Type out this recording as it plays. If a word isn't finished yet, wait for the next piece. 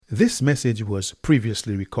This message was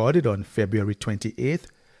previously recorded on February 28,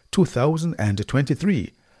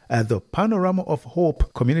 2023, at the Panorama of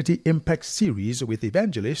Hope Community Impact Series with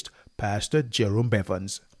evangelist Pastor Jerome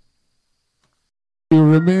Bevans. You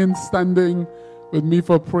remain standing with me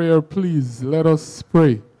for prayer, please. Let us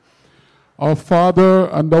pray. Our Father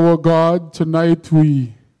and our God, tonight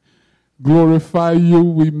we glorify you,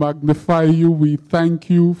 we magnify you, we thank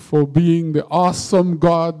you for being the awesome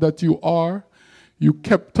God that you are. You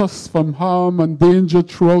kept us from harm and danger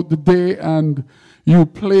throughout the day, and you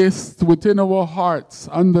placed within our hearts,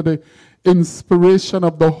 under the inspiration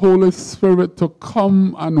of the Holy Spirit, to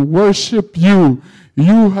come and worship you.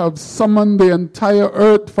 You have summoned the entire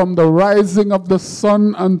earth from the rising of the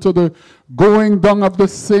sun unto the going down of the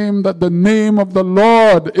same, that the name of the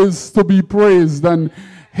Lord is to be praised. And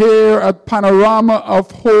here at Panorama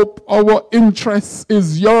of Hope, our interest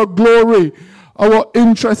is your glory. Our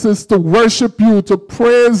interest is to worship you, to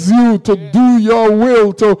praise you, to do your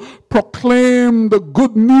will, to proclaim the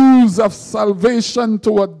good news of salvation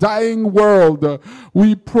to a dying world.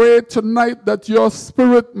 We pray tonight that your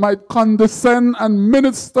Spirit might condescend and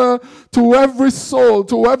minister to every soul,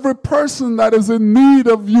 to every person that is in need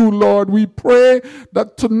of you, Lord. We pray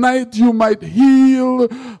that tonight you might heal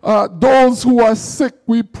those who are sick.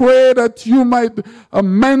 We pray that you might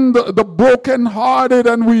amend the brokenhearted,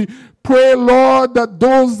 and we pray, Lord, that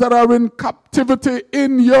those that are in captivity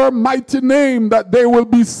in your mighty name, that they will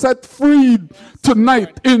be set free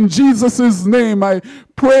tonight in Jesus' name. I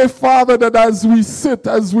pray, Father, that as we sit,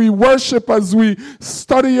 as we worship, as we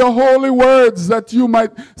study your holy words, that you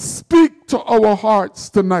might speak to our hearts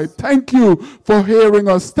tonight. Thank you for hearing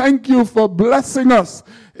us. Thank you for blessing us,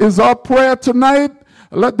 is our prayer tonight.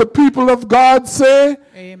 Let the people of God say,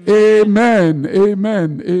 Amen. Amen.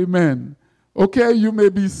 Amen. Amen. Okay, you may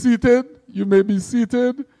be seated. You may be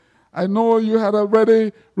seated. I know you had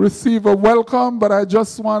already received a welcome, but I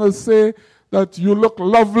just want to say that you look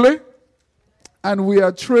lovely, and we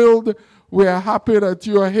are thrilled. We are happy that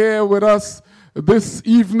you are here with us this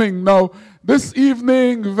evening. Now, this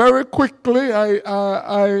evening, very quickly,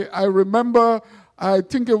 I remember, I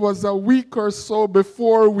think it was a week or so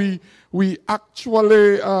before we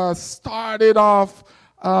actually started off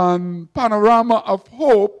on Panorama of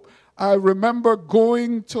Hope. I remember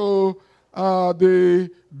going to the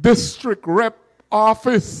district rep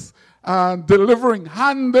office and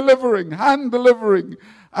hand delivering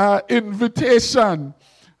invitation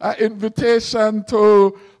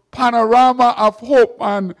to Panorama of Hope.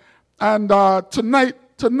 And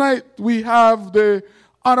tonight we have the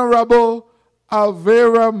Honorable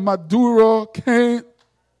Alvera Maduro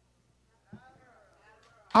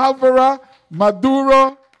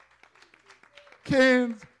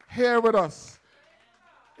Keynes here with us.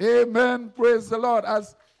 Amen. Praise the Lord.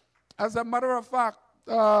 As a matter of fact,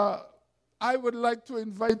 I would like to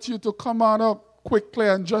invite you to come on up quickly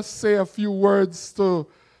and just say a few words to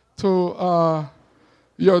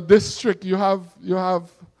your district. You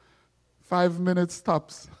have 5 minutes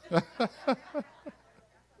tops.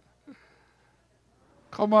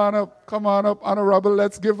 Come on up, Honorable.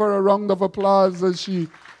 Let's give her a round of applause as she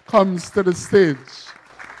comes to the stage.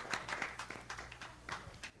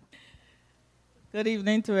 Good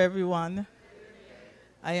evening to everyone.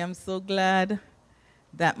 I am so glad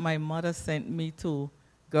that my mother sent me to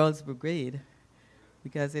Girls Brigade,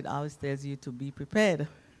 because it always tells you to be prepared.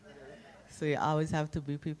 So you always have to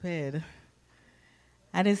be prepared.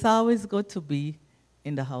 And it's always good to be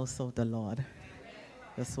in the house of the Lord.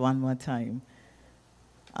 Just one more time.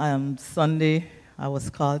 Sunday, I was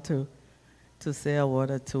called to say a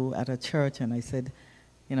word or two at a church, and I said,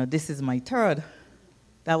 this is my third.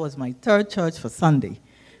 That was my third church for Sunday.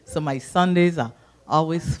 So my Sundays are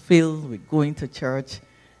always filled with going to church.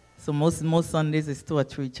 So most Sundays is 2 or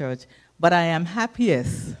 3 church. But I am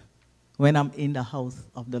happiest when I'm in the house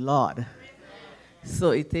of the Lord.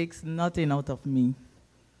 So it takes nothing out of me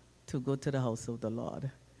to go to the house of the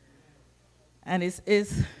Lord. And it's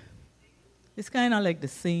kind of like the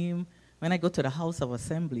same when I go to the house of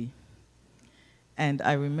assembly. And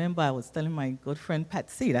I remember I was telling my good friend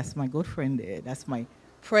Patsy, that's my good friend there, that's my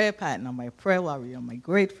prayer partner, my prayer warrior, my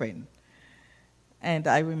great friend. And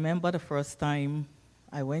I remember the first time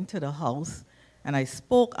I went to the house and I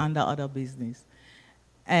spoke under other business.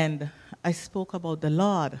 And I spoke about the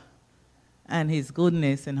Lord and his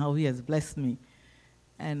goodness and how he has blessed me.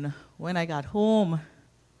 And when I got home,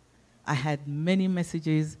 I had many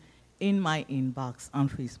messages in my inbox on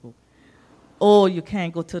Facebook. Oh, you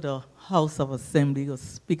can't go to the house of assembly to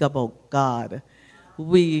speak about God.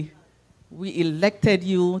 We elected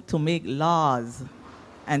you to make laws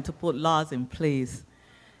and to put laws in place.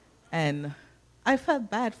 And I felt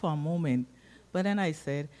bad for a moment, but then I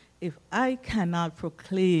said, if I cannot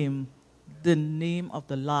proclaim the name of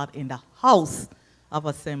the Lord in the house of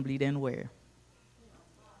assembly, then where?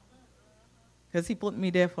 Because he put me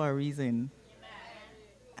there for a reason.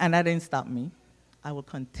 And that didn't stop me. I will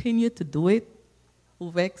continue to do it. Who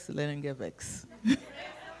vex, let him get vexed.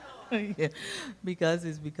 Yeah. Because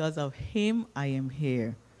it's because of him I am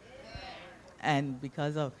here. And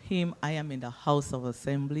because of him, I am in the house of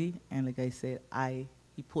assembly. And like I said,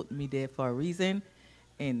 he put me there for a reason.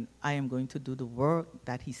 And I am going to do the work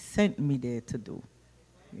that he sent me there to do.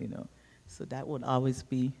 You know, so that would always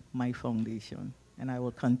be my foundation. And I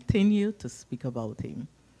will continue to speak about him.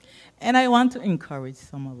 And I want to encourage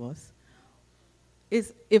some of us.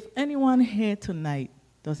 If anyone here tonight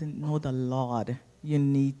doesn't know the Lord, you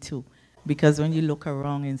need to. Because when you look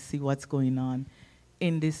around and see what's going on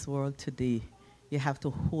in this world today, you have to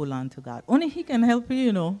hold on to God. Only he can help you,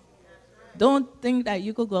 you know. Don't think that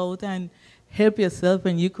you could go out and help yourself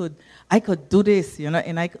and I could do this, you know.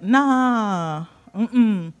 And nah.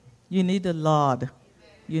 You need the Lord.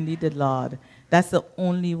 You need the Lord. That's the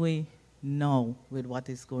only way now with what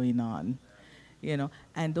is going on. You know,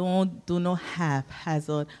 and don't do no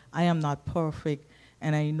haphazard. I am not perfect,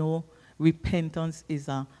 and I know repentance is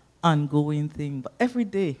an ongoing thing. But every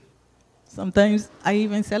day, sometimes I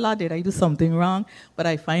even say, Lord, did I do something wrong? But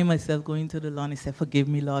I find myself going to the Lord and say, forgive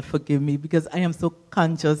me, Lord, forgive me, because I am so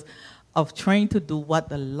conscious of trying to do what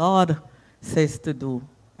the Lord says to do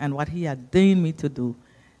and what he ordained me to do,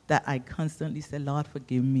 that I constantly say, Lord,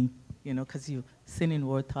 forgive me, you know, because you sin in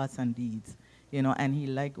word, thoughts, and deeds. You know, and he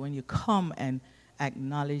like when you come and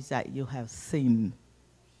acknowledge that you have sinned,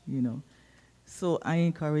 you know. So I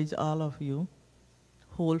encourage all of you,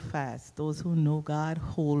 hold fast. Those who know God,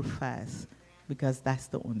 hold fast, because that's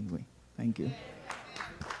the only way. Thank you.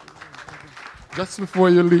 Just before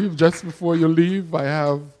you leave, I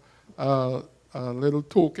have a little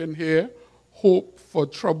token here, Hope for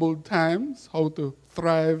Troubled Times, How to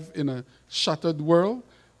Thrive in a Shattered World,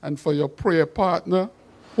 and for your prayer partner,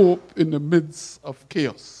 Hope in the Midst of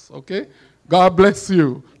Chaos, okay? God bless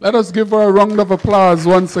you. Let us give her a round of applause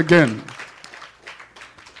once again.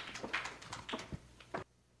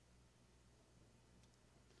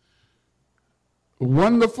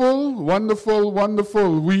 Wonderful, wonderful,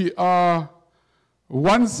 wonderful. We are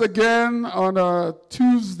once again on a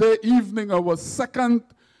Tuesday evening, our second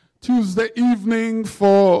Tuesday evening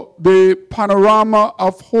for the Panorama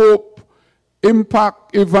of Hope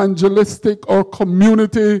Impact Evangelistic or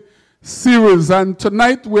Community Series. And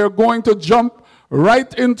tonight we're going to jump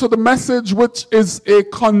right into the message, which is a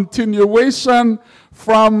continuation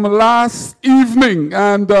from last evening.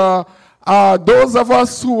 And those of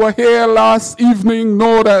us who were here last evening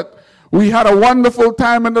know that we had a wonderful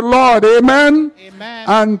time in the Lord. Amen? Amen.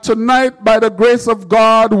 And tonight, by the grace of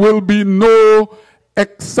God, will be no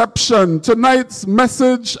exception. Tonight's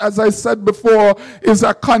message, as I said before, is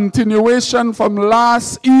a continuation from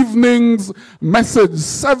last evening's message.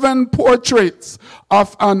 7 portraits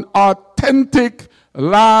of an authentic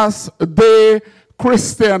last day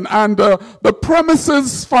Christian. And the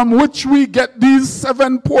premises from which we get these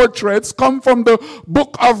 7 portraits come from the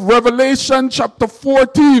book of Revelation chapter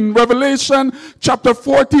 14. Revelation chapter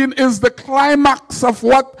 14 is the climax of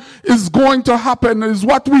what is going to happen, is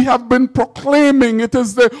what we have been proclaiming. It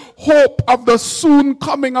is the hope of the soon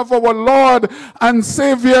coming of our Lord and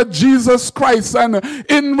Savior Jesus Christ. And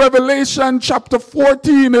in Revelation chapter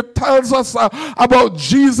 14, it tells us about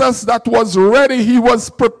Jesus that was ready. He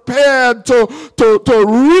was prepared to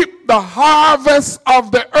reap the harvest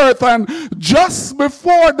of the earth. And just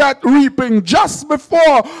before that reaping, just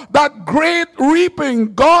before that great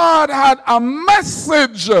reaping, God had a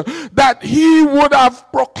message that he would have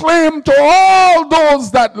proclaimed to all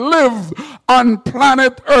those that live on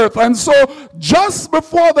planet earth. And so just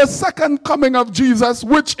before the second coming of Jesus,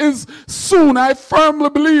 which is soon, I firmly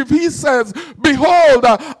believe, he says, behold,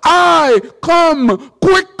 I come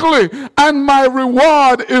quickly, and my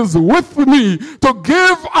reward is with me to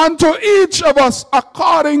give unto each of us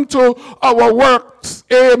according to our works.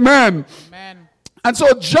 Amen. Amen. And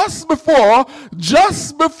so just before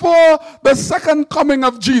the second coming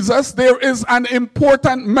of Jesus, there is an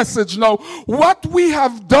important message. Now, what we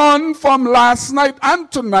have done from last night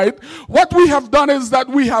and tonight, what we have done is that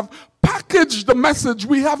we have packaged the message.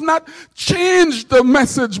 We have not changed the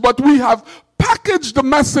message, but we have packaged the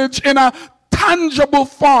message in a tangible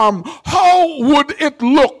form, how would it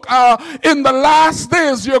look? In the last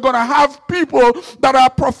days, you're going to have people that are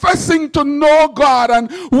professing to know God.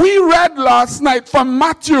 And we read last night from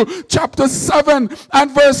Matthew chapter 7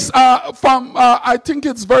 and I think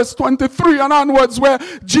it's verse 23 and onwards, where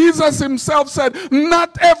Jesus himself said,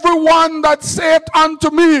 not everyone that saith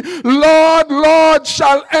unto me, Lord, Lord,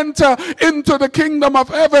 shall enter into the kingdom of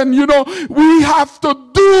heaven. You know, we have to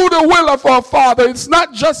do the will of our Father. It's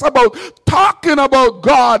not just about talking about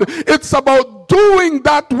God. It's about doing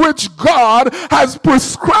that which God has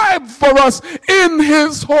prescribed for us in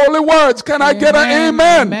his holy words. Can I get an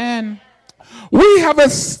amen? Amen. We have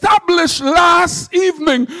established last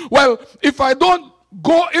evening, well, if I don't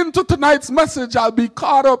go into tonight's message, I'll be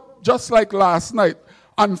caught up just like last night.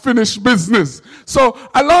 Unfinished business. So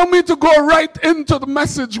allow me to go right into the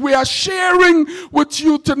message. We are sharing with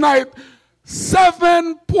you tonight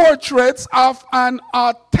 7 portraits of an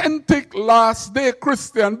authentic last day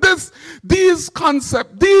Christian. These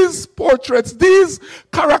concepts, these portraits, these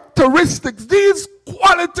characteristics, these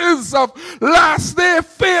qualities of last day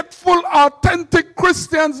faithful, authentic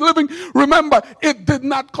Christians living. Remember, it did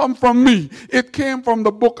not come from me. It came from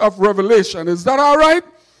the book of Revelation. Is that all right?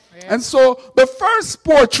 And so the first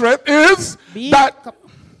portrait is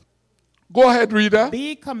go ahead, reader.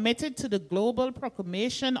 Be committed to the global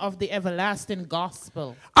proclamation of the everlasting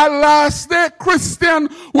gospel. A last day Christian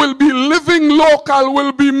will be living local,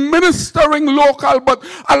 will be ministering local, but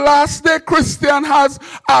a last day Christian has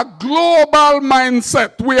a global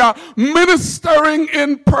mindset. We are ministering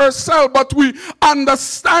in Purcell, but we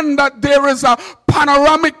understand that there is a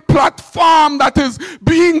panoramic platform that is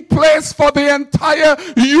being placed for the entire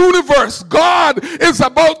universe. God is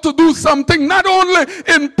about to do something not only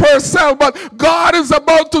in Purcell, but God is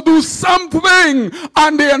about to do something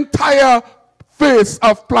on the entire face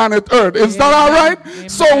of planet Earth. Is that all right? Amen.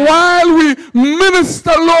 So while we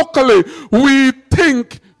minister locally, we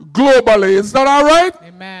think globally. Is that all right?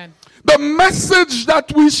 Amen. The message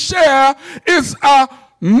that we share is a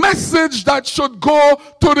message that should go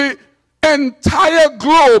to the entire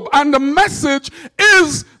globe, and the message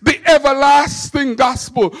is the everlasting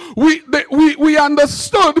gospel. We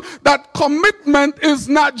understood that commitment is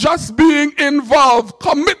not just being involved.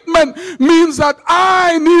 Commitment means that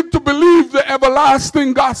I need to believe the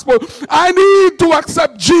everlasting gospel. I need to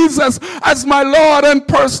accept Jesus as my Lord and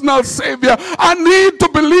personal Savior. I need to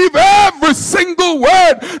believe every single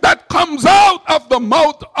word that comes out of the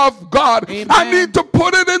mouth of God. Amen. I need to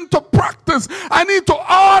put it into practice. I need to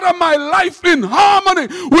order my life in harmony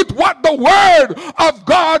with what the word of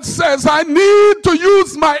God says. I need to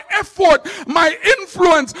use my effort, my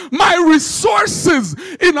influence, my resources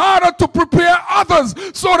in order to prepare others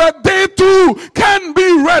so that they too can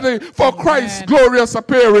be ready for Christ's glorious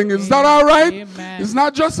appearing. Is that all right? Amen. It's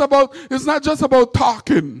not just about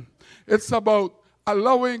talking. It's about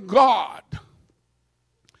allowing God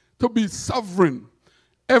to be sovereign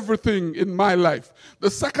everything in my life. The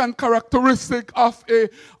second characteristic of a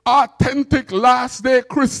authentic last day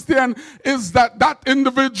Christian is that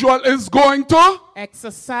individual is going to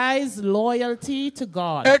exercise loyalty to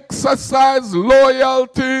God. Exercise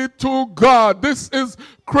loyalty to God. This is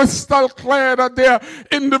crystal clear that there are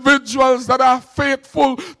individuals that are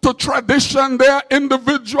faithful to tradition. There are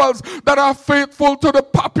individuals that are faithful to the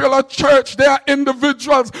popular church. There are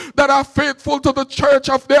individuals that are faithful to the church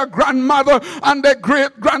of their grandmother and their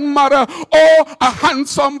great grandmother, or a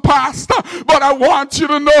handsome pastor. But I want you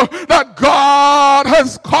to know that God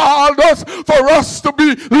has called us for us to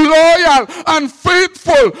be loyal and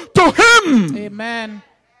faithful to Him. Amen.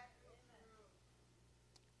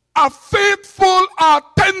 A faithful,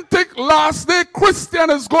 authentic, last day Christian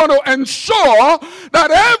is going to ensure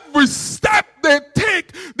that every step they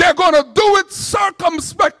take, they're going to do it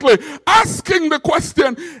circumspectly, asking the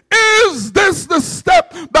question, is this the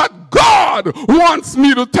step that God wants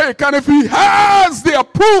me to take? And if He has the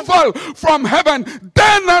approval from heaven,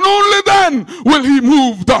 then and only then will He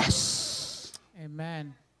move us.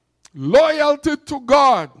 Amen. Loyalty to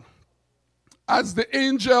God. As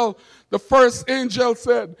the first angel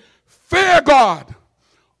said, fear God,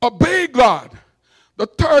 obey God. The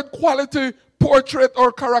third quality, portrait,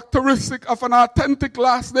 or characteristic of an authentic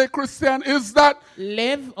last day Christian is that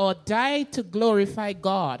live or die to glorify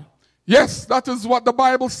God. Yes, that is what the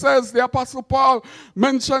Bible says. The Apostle Paul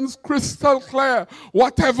mentions crystal clear.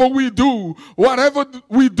 Whatever we do, whether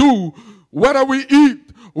we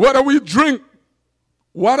eat, whether we drink,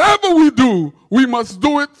 whatever we do, we must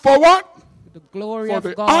do it for what? The glory for of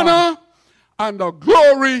the God. honor and the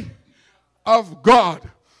glory of God.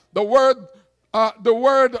 The word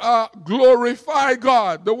glorify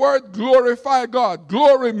God. The word glorify God.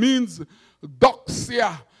 Glory means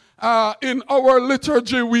doxia. In our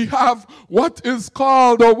liturgy, we have what is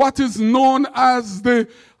called or what is known as the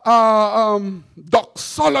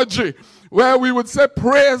doxology, where we would say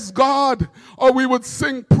praise God, or we would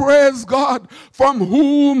sing praise God, from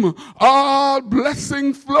whom all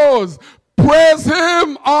blessing flows. Praise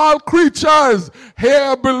him, all creatures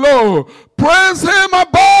here below. Praise him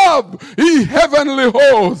above, ye heavenly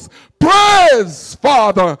hosts. Praise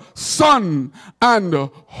Father, Son, and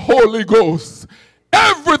Holy Ghost.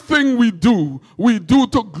 Everything we do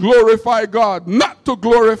to glorify God, not to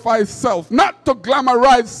glorify self, not to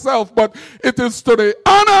glamorize self, but it is to the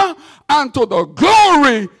honor and to the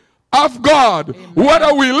glory of God. Amen.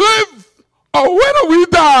 Whether we live or whether we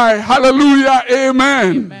die. Hallelujah.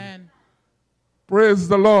 Amen. Amen. Praise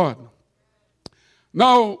the Lord.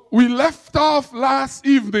 Now, we left off last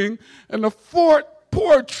evening in the fourth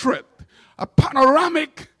portrait, a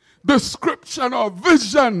panoramic description or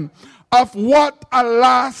vision of what a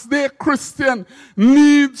last-day Christian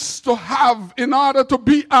needs to have in order to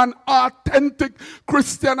be an authentic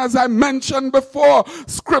Christian. As I mentioned before,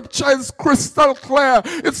 Scripture is crystal clear.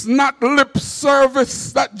 It's not lip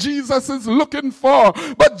service that Jesus is looking for,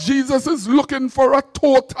 but Jesus is looking for a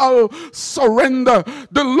total surrender.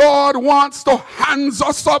 The Lord wants to hands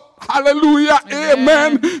us up. Hallelujah.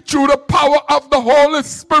 Amen. Through the power of the Holy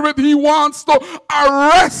Spirit, he wants to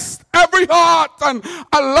arrest every heart and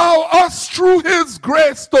allow us through his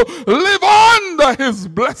grace to live under his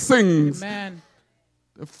blessings. Amen.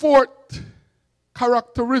 The fourth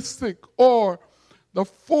characteristic, or the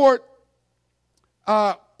fourth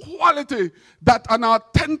quality that an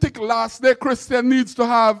authentic last-day Christian needs to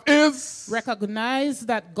have is recognize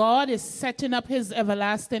that God is setting up his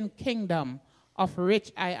everlasting kingdom, of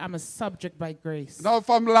which I am a subject by grace. Now,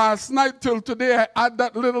 from last night till today, I add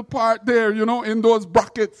that little part there, in those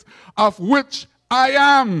brackets, of which I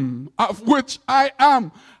am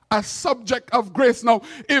a subject of grace. Now,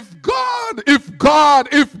 if God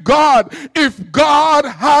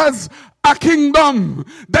has a kingdom,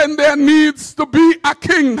 then there needs to be a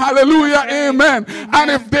king. Hallelujah. Right. Amen.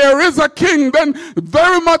 And if there is a king, then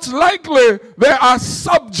very much likely there are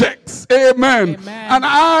subjects. Amen. And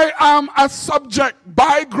I am a subject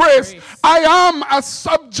by grace. I am a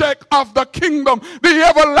subject of the kingdom, the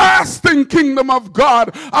everlasting kingdom of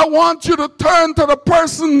God. I want you to turn to the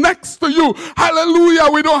person next to you.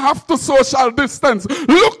 Hallelujah. We don't have to social distance.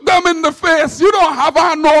 Look them in the face. You don't have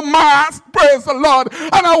on no mask. Praise the Lord.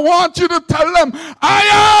 And I want you to tell them,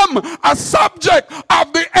 I am a subject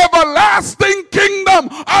of the everlasting kingdom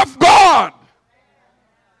of God.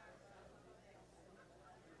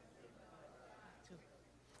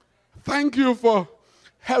 Thank you for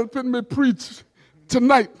helping me preach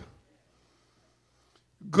tonight.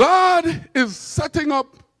 God is setting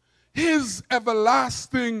up his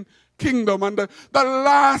everlasting kingdom, and the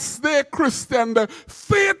last day Christian, the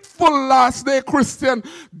faithful last day Christian,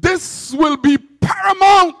 this will be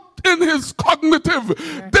paramount in his cognitive.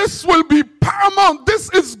 This will be paramount.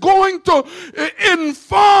 This is going to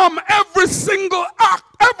inform every single act,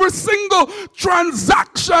 every single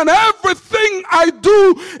transaction. Everything I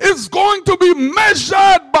do is going to be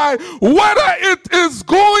measured by whether it is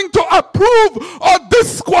going to approve or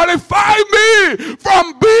disqualify me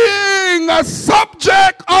from being a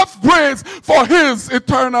subject of grace for his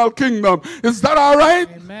eternal kingdom. Is that all right?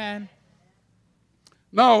 Amen.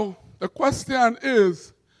 Now, the question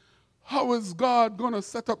is, how is God going to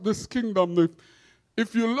set up this kingdom?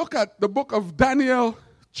 If you look at the book of Daniel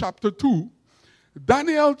chapter 2,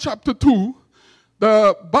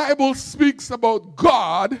 the Bible speaks about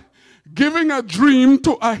God giving a dream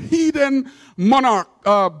to a heathen monarch,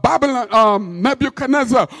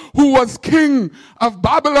 Nebuchadnezzar, who was king of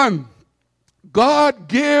Babylon. God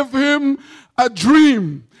gave him a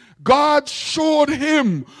dream. God showed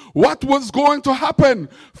him what was going to happen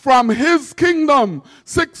from his kingdom,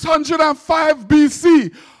 605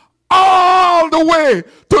 BC, all the way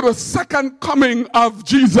to the second coming of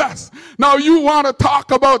Jesus. Now you want to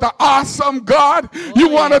talk about an awesome God? You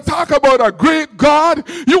want to talk about a great God?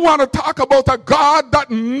 You want to talk about a God that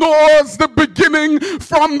knows the beginning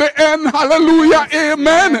from the end? Hallelujah.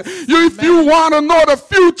 Amen. If you want to know the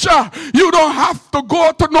future, you don't have to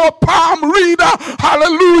go to no palm reader.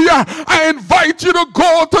 Hallelujah. I invite you to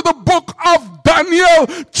go to the book of Daniel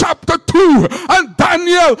chapter 2 and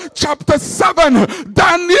Daniel chapter 7,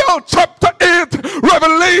 Daniel chapter 8,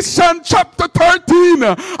 Revelation chapter 13.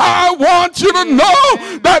 I want you to know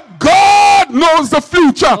that God knows the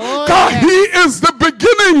future. God, he is the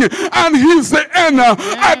beginning and he's the end.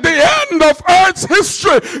 At the end of Earth's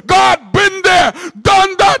history, God been there,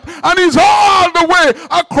 done that, and he's all the way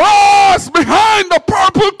across behind the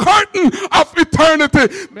purple curtain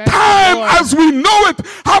eternity. Bless Time the Lord. as we know it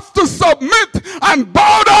have to submit and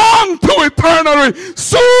bow down to eternity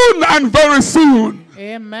soon and very soon.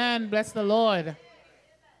 Amen. Bless the Lord.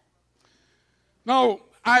 Now,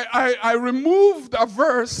 I removed a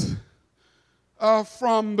verse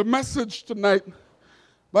from the message tonight,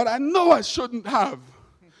 but I know I shouldn't have,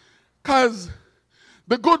 because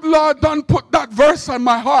the good Lord done put that verse on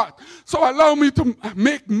my heart. So allow me to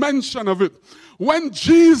make mention of it. When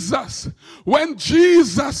Jesus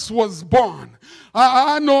was born,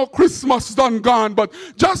 I know Christmas done gone, but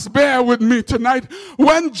just bear with me tonight.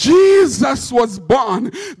 When Jesus was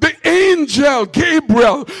born, the angel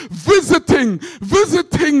Gabriel visiting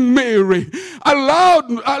Mary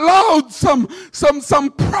allowed some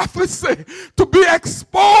prophecy to be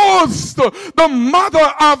exposed to the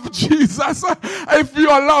mother of Jesus, if you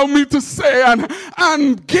allow me to say.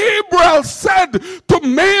 And Gabriel said to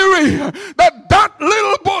Mary that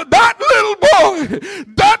little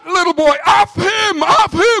boy, of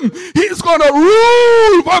him, he's going to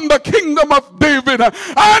rule from the kingdom of David,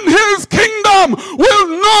 and his kingdom will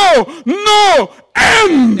know no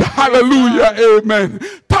end. Hallelujah, amen.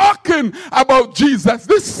 Talking about Jesus,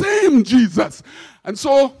 the same Jesus. And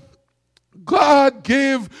so God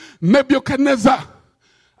gave Nebuchadnezzar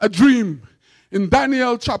a dream in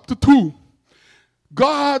Daniel chapter 2.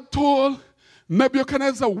 God told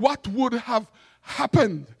Nebuchadnezzar what would have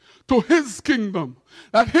happened to his kingdom,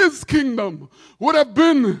 that his kingdom would have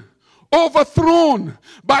been overthrown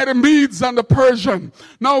by the Medes and the Persians.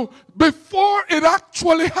 Now, before it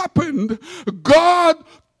actually happened, God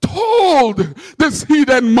told this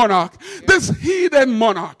heathen monarch,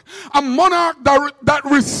 a monarch that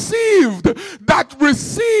received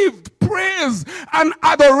praise and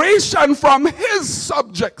adoration from his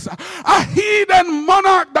subjects, a heathen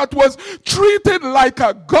monarch that was treated like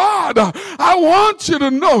a god. I want you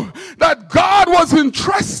to know that God was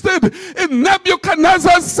interested in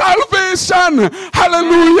Nebuchadnezzar's salvation.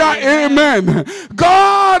 Hallelujah, amen.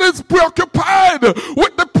 God is preoccupied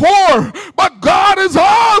with the poor, but God is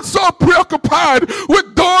also preoccupied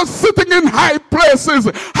with those sitting in high places.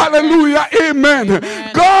 Hallelujah, amen.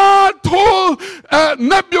 God told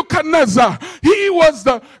Nebuchadnezzar he was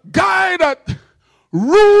the guy that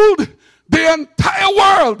ruled the entire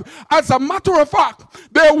world. As a matter of fact,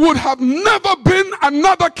 there would have never been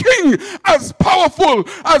another king as powerful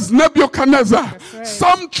as Nebuchadnezzar. Right.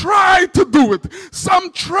 Some tried to do it,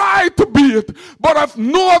 some tried to be it, but of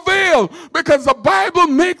no avail, because the Bible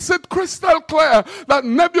makes it crystal clear that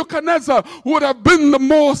Nebuchadnezzar would have been the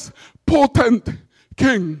most potent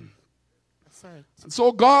king. Right.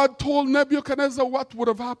 So God told Nebuchadnezzar what would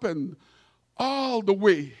have happened all the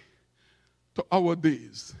way to our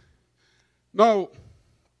days. Now,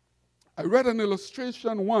 I read an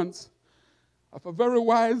illustration once of a very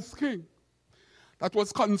wise king that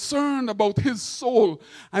was concerned about his soul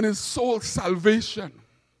and his soul's salvation.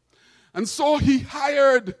 And so he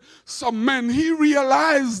hired some men. He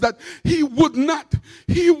realized that he would not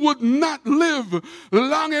live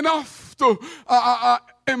long enough to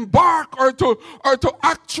embark or to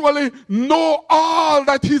actually know all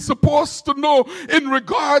that he's supposed to know in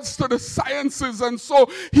regards to the sciences. And so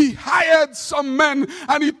he hired some men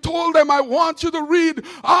and he told them, I want you to read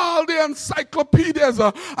all the encyclopedias.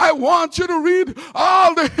 I want you to read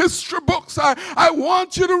all the history books. I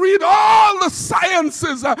want you to read all the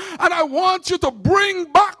sciences. And I want you to bring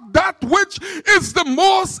back that which is the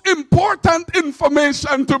most important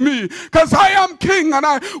information to me, because I am king and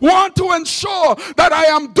I want to ensure that I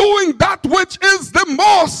am doing that which is the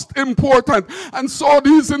most important. And so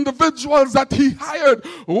these individuals that he hired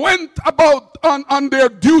went about on their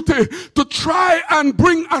duty to try and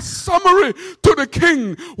bring a summary to the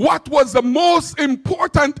king, what was the most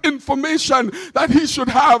important information that he should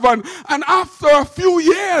have. And after a few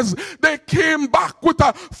years, they came back with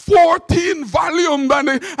a 14 volume,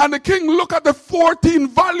 and the king looked at the 14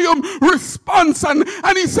 volume response and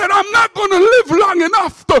he said, I'm not going to live long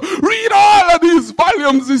enough to read all of these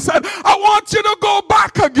volumes. He said, I want you to go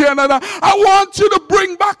back again, and I want you to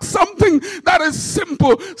bring back something that is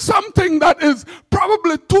simple, something that is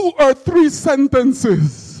probably 2 or 3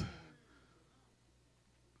 sentences.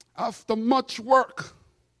 After much work,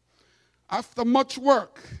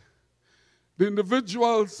 the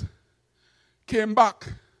individuals came back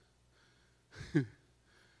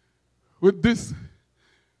with this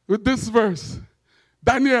verse,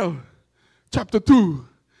 Daniel chapter 2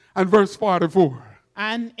 and verse 44.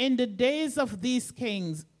 And in the days of these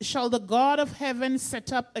kings shall the God of heaven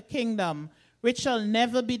set up a kingdom which shall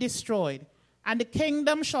never be destroyed, and the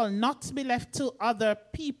kingdom shall not be left to other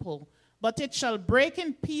people, but it shall break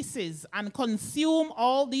in pieces and consume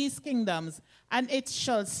all these kingdoms, and it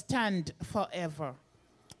shall stand forever.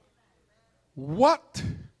 What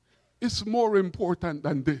is more important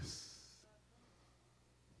than this?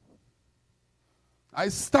 I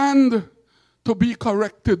stand to be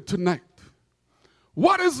corrected tonight.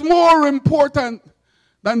 What is more important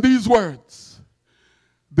than these words?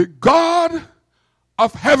 The God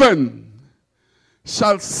of heaven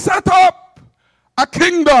shall set up a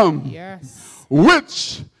kingdom, Yes.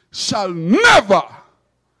 which shall never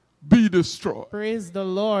be destroyed. Praise the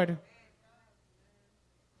Lord.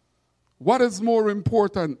 What is more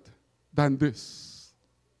important than this?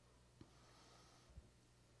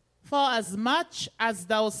 For as much as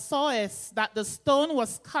thou sawest that the stone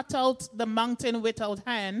was cut out the mountain without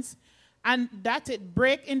hands, and that it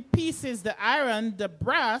brake in pieces the iron, the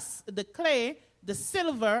brass, the clay, the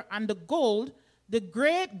silver, and the gold, the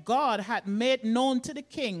great God had made known to the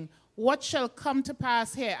king what shall come to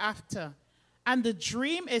pass hereafter. And the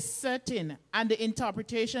dream is certain, and the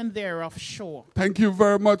interpretation thereof sure. Thank you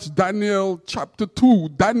very much, Daniel chapter 2.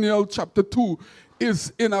 Daniel chapter 2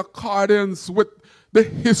 is in accordance with the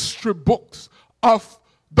history books of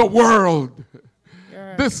the world.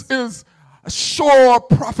 Yes. This is a sure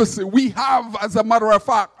prophecy. We have, as a matter of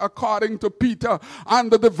fact, according to Peter and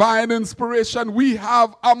the divine inspiration, we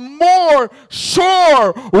have a more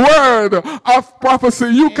sure word of prophecy.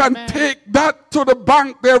 You can take that to the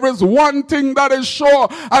bank. There is one thing that is sure,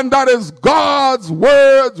 and that is God's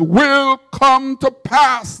words will come to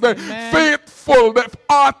pass. The faithful, the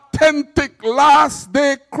authentic last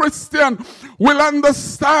day Christian will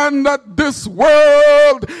understand that this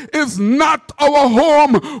world is not our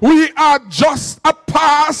home. We are just a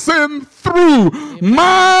passing through.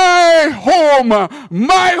 My home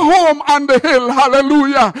on the hill,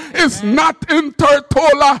 hallelujah, is not in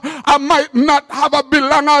Tortola. I might not have a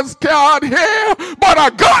belongers card here, but I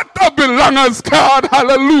got a belongers card,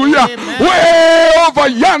 hallelujah. Way over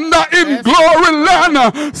yonder in glory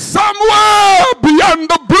land, somewhere beyond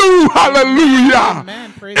the blue, hallelujah.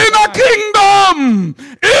 In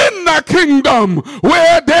a kingdom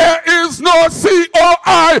where there is no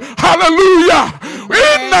COI, hallelujah.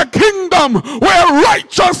 In a kingdom where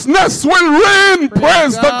righteousness will reign,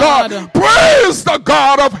 praise the God. Praise the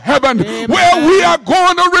God of heaven, where we are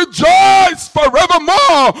going to rejoice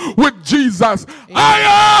forevermore with Jesus.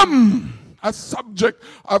 I am a subject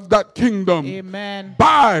of that kingdom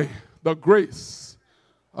by the grace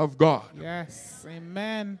of God. Yes,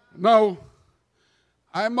 amen. Now,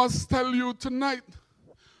 I must tell you tonight,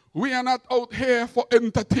 we are not out here for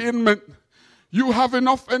entertainment. You have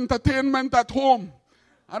enough entertainment at home.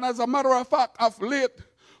 And as a matter of fact, of late,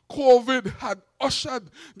 COVID had ushered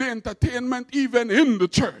the entertainment even in the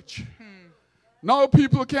church. Now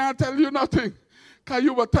people can't tell you nothing, because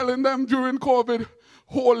you were telling them during COVID,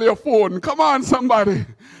 hold your phone. Come on, somebody.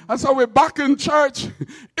 And so we're back in church,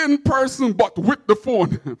 in person, but with the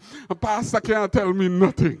phone. A pastor can't tell me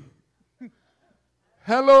nothing.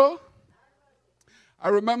 Hello? I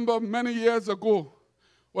remember many years ago,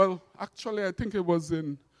 well, actually I think it was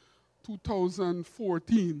in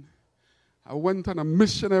 2014, I went on a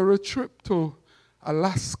missionary trip to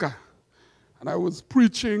Alaska, and I was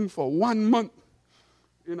preaching for 1 month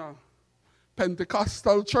in a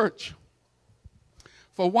Pentecostal church.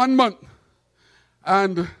 For 1 month.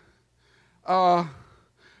 And while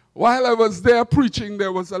I was there preaching,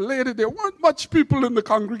 there was a lady. There weren't much people in the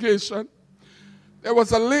congregation. There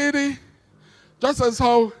was a lady, just as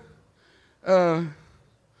how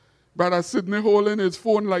Brother Sidney holding his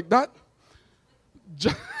phone like that.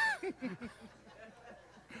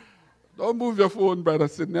 Don't move your phone, Brother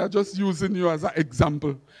Sidney. I'm just using you as an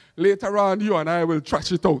example. Later on, you and I will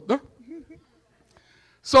trash it out. No?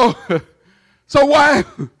 So while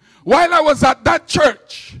I was at that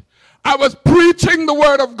church, I was preaching the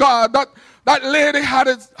word of God. That lady had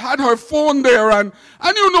her phone there. And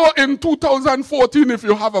you know, in 2014, if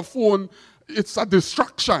you have a phone, it's a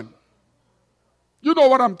distraction. You know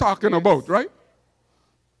what I'm talking about, right?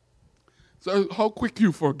 So how quick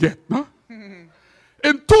you forget, huh?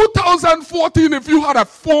 In 2014, if you had a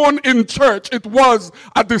phone in church, it was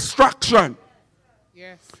a distraction.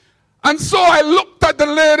 Yes. And so I looked at the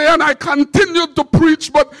lady and I continued to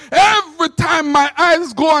preach, but every time my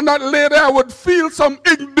eyes go on that lady, I would feel some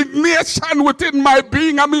indignation within my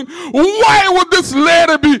being. I mean, why would this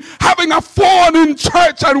lady be having a phone in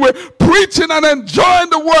church and we're preaching and enjoying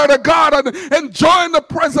the word of God and enjoying the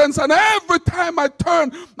presence? And every time I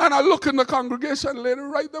turn and I look in the congregation, lady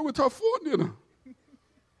right there with her phone, you know.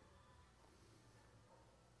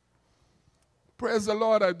 Praise the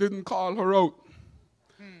Lord, I didn't call her out.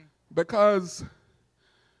 Because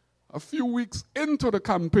a few weeks into the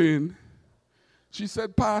campaign, she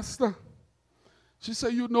said, Pastor, she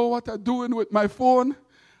said, you know what I'm doing with my phone?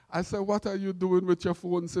 I said, what are you doing with your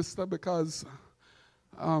phone, sister? Because,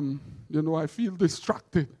 I feel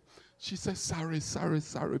distracted. She said, sorry,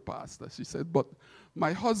 Pastor. She said, but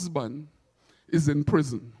my husband is in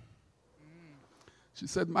prison. She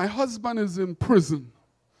said, my husband is in prison.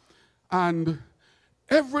 And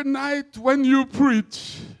every night when you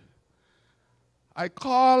preach, I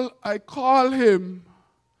call him,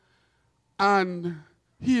 and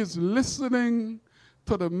he is listening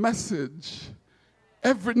to the message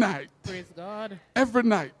every night. Praise God. Every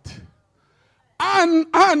night. And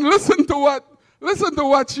listen to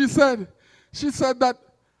what she said. She said that,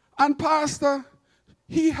 and Pastor,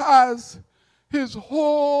 he has his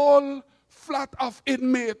whole flat of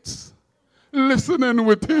inmates listening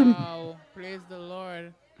with him. Wow. Praise the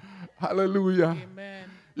Lord. Hallelujah.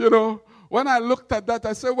 Amen. When I looked at that,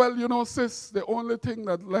 I said, well, sis, the only thing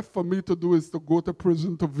that left for me to do is to go to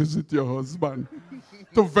prison to visit your husband,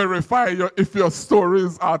 to verify if your story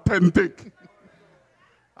is authentic.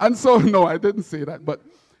 And so, no, I didn't say that, but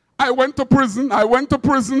I went to prison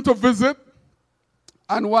to visit.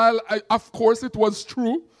 And while, of course, it was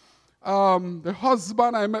true, I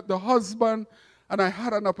met the husband, and I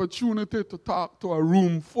had an opportunity to talk to a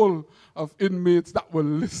room full of inmates that were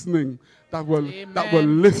listening, that were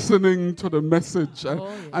listening to the message.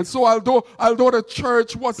 And so although the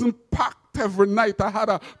church wasn't packed every night, I had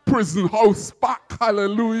a prison house packed,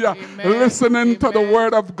 hallelujah, listening to the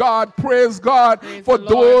word of God. Praise God. For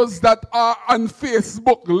those that are on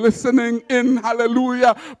Facebook listening in,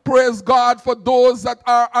 hallelujah. Praise God for those that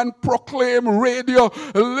are on Proclaim Radio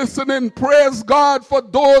listening. Praise God for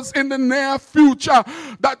those in the near future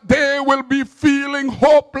that they will be feeling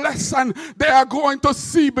hopeless and they are going to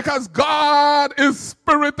see, because God is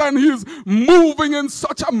spirit and he's moving in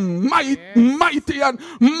such a mighty and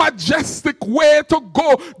majestic way to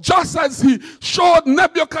go. Just as he showed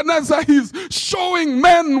Nebuchadnezzar, he's showing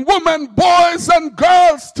men, women, boys and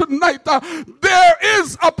girls tonight. There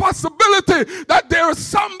is a possibility that there is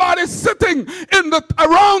somebody sitting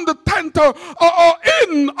around the tent or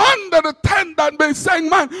under the tent and be saying,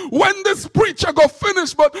 man, when this preacher go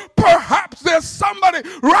finish, but perhaps there's somebody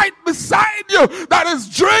right beside you that is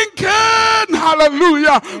drinking,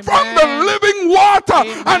 hallelujah, from the living water,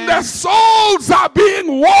 and their souls are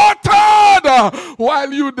being watered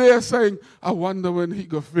while you there saying, I wonder when he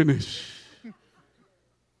go finish.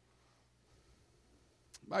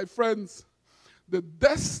 My friends, the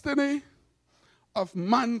destiny of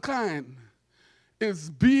mankind is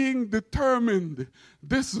being determined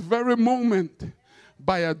this very moment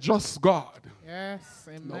by a just God. Yes,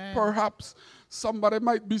 amen. Now, perhaps somebody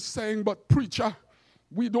might be saying, but preacher,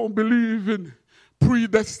 we don't believe in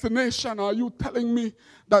predestination. Are you telling me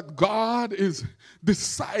that God is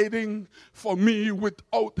deciding for me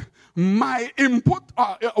without my input?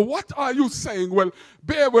 What are you saying? Well,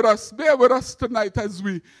 bear with us tonight as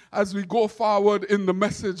we go forward in the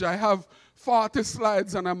message. I have 40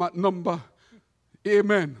 slides and I'm at number.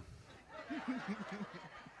 Amen.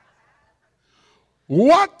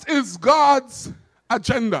 What is God's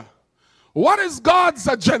agenda? What is God's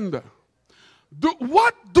agenda?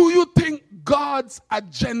 What do you think God's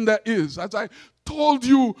agenda is? As I told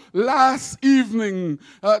you last evening,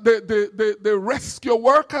 the rescue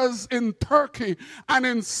workers in Turkey and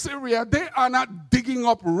in Syria, they are not digging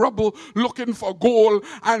up rubble looking for gold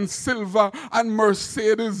and silver and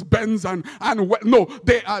Mercedes-Benz no,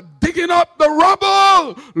 they are digging up the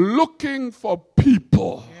rubble looking for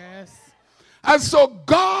people. And so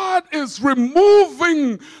God is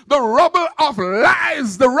removing the rubble of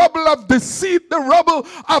lies, the rubble of deceit, the rubble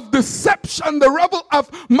of deception, the rubble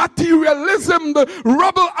of materialism, the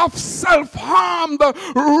rubble of self-harm, the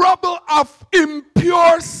rubble of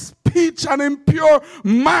impure speech and impure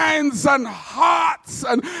minds and hearts.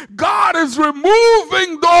 And God is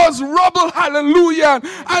removing those rubble, hallelujah,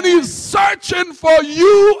 and he's searching for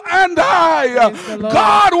you and I.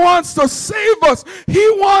 God wants to save us. He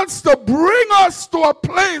wants to bring us to a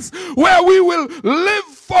place where we will live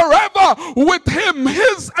forever with him.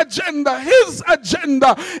 His agenda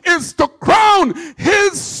is to crown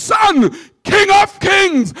his son King of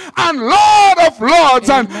Kings and Lord of Lords.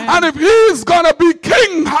 And if he's going to be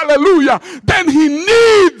king, hallelujah, then he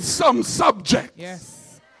needs some subjects.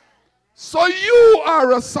 Yes. So you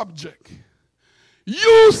are a subject.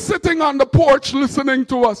 You sitting on the porch listening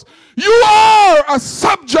to us, you are a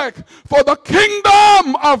subject for the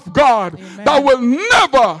kingdom of God that will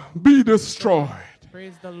never be destroyed.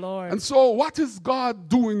 Praise the Lord. And so what is God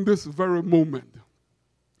doing this very moment?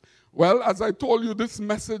 Well, as I told you, this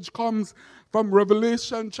message comes from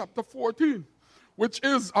Revelation chapter 14, which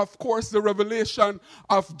is, of course, the revelation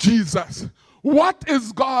of Jesus. What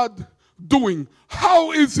is God doing?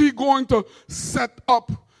 How is he going to set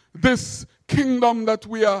up this kingdom that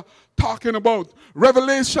we are talking about?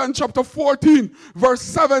 Revelation chapter 14, verse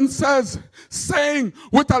 7 says, saying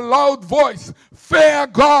with a loud voice, fear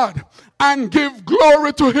God and give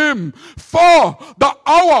glory to him, for the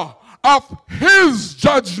hour of his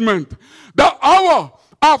judgment, the hour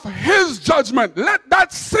of his judgment. Let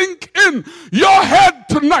that sink in your head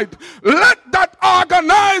tonight. Let that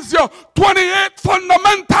organize your 28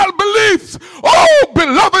 fundamental beliefs. Oh,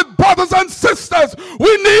 beloved brothers and sisters,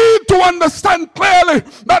 we need to understand clearly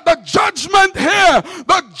that the judgment here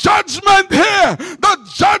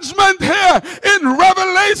in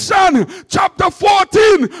Revelation chapter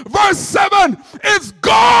 14, verse 7 is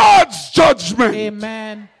God's judgment.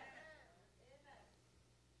 Amen.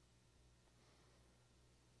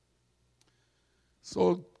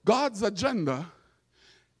 So God's agenda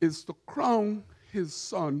is to crown his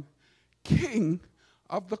son king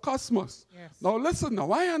of the cosmos. Yes. Now listen now,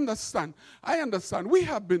 I understand. We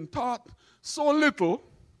have been taught so little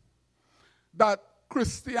that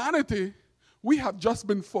Christianity, we have just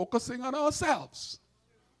been focusing on ourselves.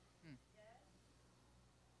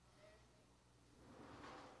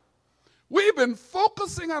 We've been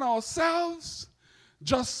focusing on ourselves,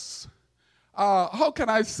 just, how can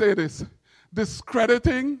I say this?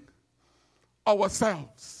 Discrediting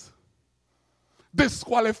ourselves,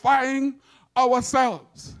 disqualifying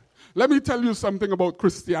ourselves. Let me tell you something about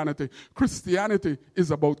Christianity. Christianity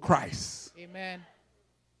is about Christ. Amen.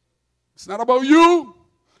 It's not about you.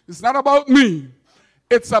 It's not about me.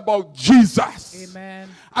 It's about Jesus. Amen.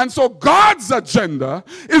 And so God's agenda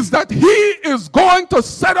is that he is going to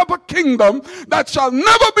set up a kingdom that shall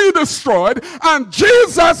never be destroyed, and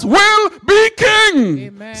Jesus will be king.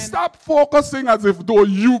 Amen. Stop focusing as if though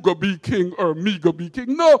you go be king or me go be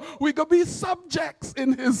king. No, we go be subjects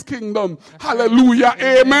in his kingdom. That's Hallelujah.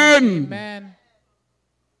 Right. Amen. Amen.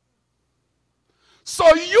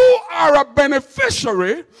 So you are a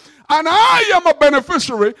beneficiary, and I am a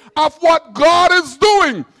beneficiary of what God is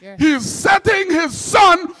doing. Yes. He's setting his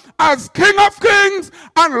son as King of Kings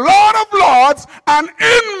and Lord of Lords, and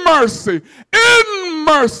in mercy,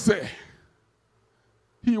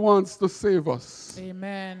 he wants to save us.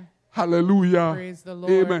 Amen. Hallelujah. Praise the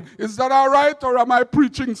Lord. Amen. Is that all right, or am I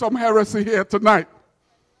preaching some heresy here tonight?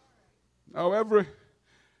 Now every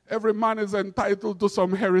man is entitled to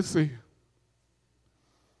some heresy,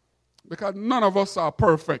 because none of us are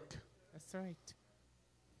perfect. That's right.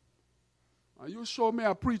 Now you show me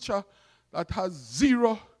a preacher that has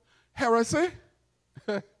zero heresy.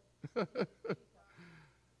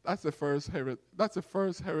 That's the first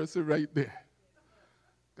heresy right there.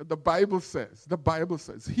 The Bible says,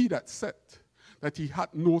 he that said that he had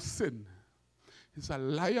no sin is a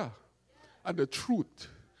liar, and the truth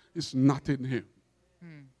is not in him.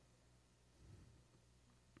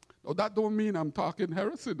 Now that don't mean I'm talking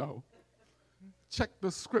heresy now. Check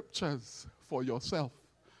the scriptures for yourself.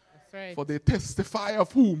 That's right. For they testify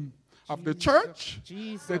of whom? Of the church?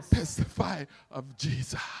 Jesus. They testify of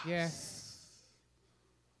Jesus. Yes.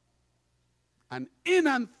 And in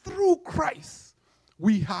and through Christ,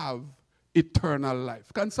 we have eternal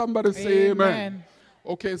life. Can somebody say amen?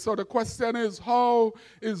 Okay, so the question is, how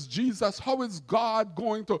is God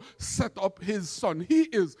going to set up his son? He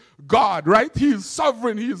is God, right? He is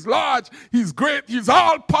sovereign, he is large, he's great, he's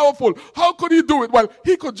all powerful. How could he do it? Well,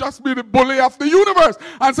 he could just be the bully of the universe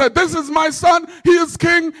and say, this is my son, he is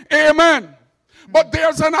king, amen. But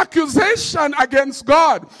there's an accusation against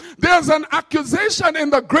God. There's an accusation in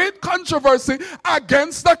the great controversy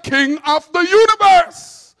against the king of the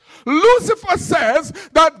universe. Lucifer says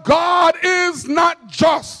that God is not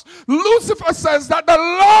just. Lucifer says that the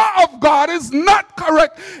law of God is not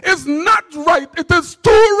correct, is not right, it is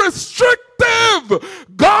too restrictive.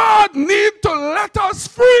 God needs to let us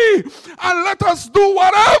free and let us do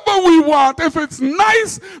whatever we want. If it's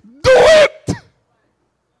nice, do it.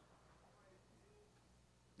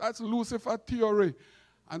 That's Lucifer theory.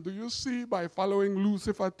 And do you see, by following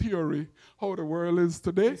Lucifer theory, how the world is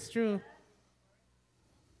today? It's true.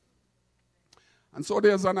 And so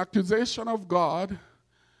there's an accusation of God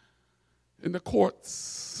in the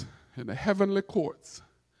courts, in the heavenly courts.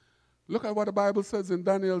 Look at what the Bible says in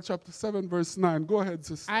Daniel chapter 7, verse 9. Go ahead,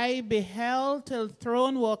 sister. I beheld till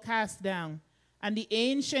throne were cast down, and the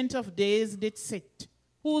Ancient of Days did sit,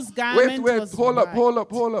 whose garment was hold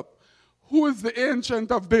up. Who is the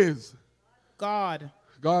Ancient of Days? God.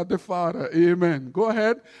 God the Father, amen. Go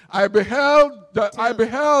ahead. I beheld,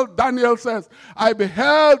 Daniel says, I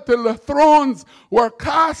beheld till the thrones were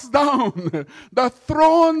cast down. The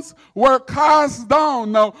thrones were cast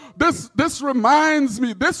down. Now, this reminds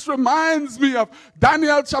me of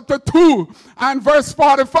Daniel chapter 2 and verse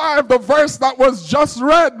 45, the verse that was just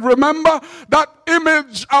read. Remember that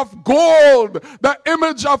image of gold, the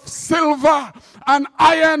image of silver and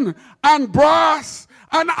iron and brass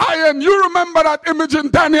and iron. You remember that image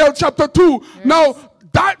in Daniel chapter 2. Yes. Now,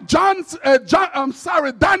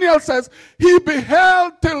 Daniel says, he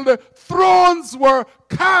beheld till the thrones were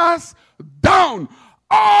cast down.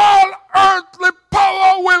 All earthly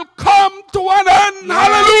power will come to an end. Yes.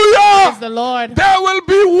 Hallelujah. Praise the Lord. There will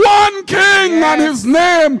be one king, yes, and his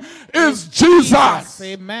name is Jesus.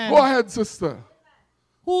 Amen. Go ahead, sister.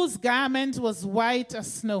 Whose garment was white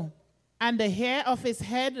as snow, and the hair of his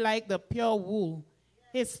head like the pure wool.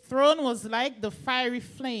 His throne was like the fiery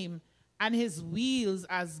flame, and his wheels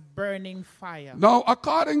as burning fire. Now,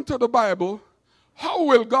 according to the Bible, how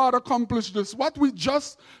will God accomplish this? What we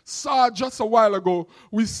just saw just a while ago,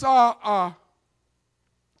 we saw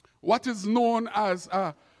what is known as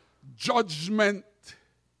a judgment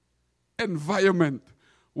environment,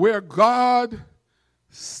 where God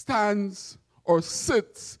stands or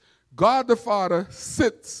sits, God the Father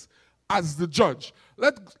sits as the judge.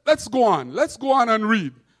 Let's go on. Let's go on and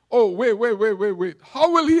read. Oh, wait.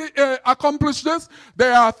 How will he accomplish this?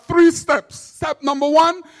 There are 3 steps. Step number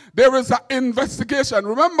 1, there is an investigation.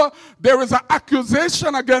 Remember, there is an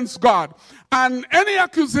accusation against God. And any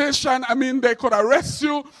accusation, they could arrest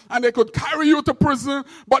you and they could carry you to prison,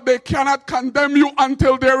 but they cannot condemn you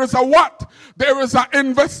until there is a what? There is an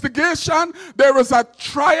investigation, there is a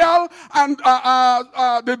trial, and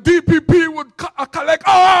the DPP would collect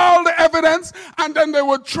all the evidence, and then they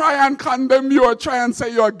would try and condemn you or try and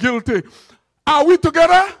say you are guilty. Are we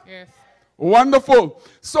together? Yes. Wonderful.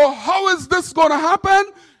 So how is this going to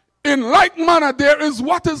happen? In like manner, there is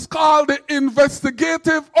what is called the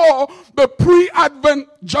investigative or the pre-advent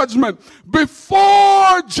judgment.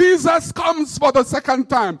 Before Jesus comes for the second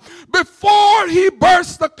time, before he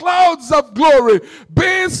bursts the clouds of glory,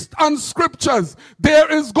 based on scriptures,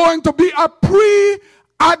 there is going to be a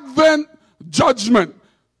pre-advent judgment.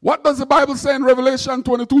 What does the Bible say in Revelation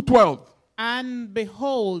 22:12? And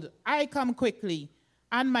behold, I come quickly,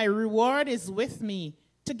 and my reward is with me,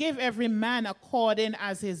 to give every man according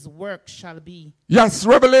as his work shall be. Yes,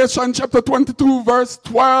 Revelation chapter 22 verse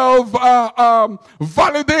 12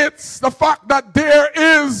 validates the fact that there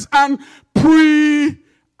is an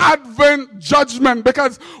pre-advent judgment,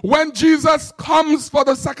 because when Jesus comes for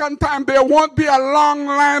the second time, there won't be a long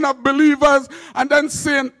line of believers, and then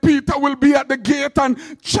St. Peter will be at the gate and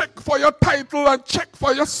check for your title and check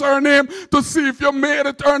for your surname to see if you made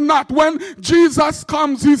it or not. When Jesus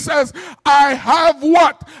comes, he says, I have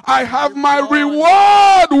what? I have my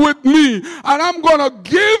reward with me, and I'm going to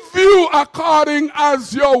give you according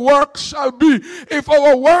as your work shall be. If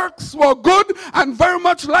our works were good, and very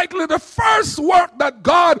much likely the first work that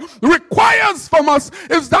God requires from us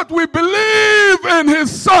is that we believe in his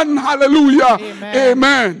son. Hallelujah.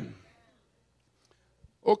 Amen.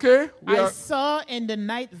 Okay. I saw in the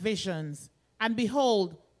night visions, and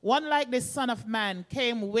behold, one like the Son of Man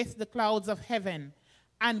came with the clouds of heaven,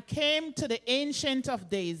 and came to the Ancient of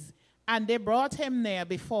Days, and they brought him near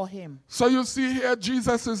before him. So you see here,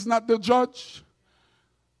 Jesus is not the judge.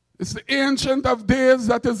 It's the Ancient of Days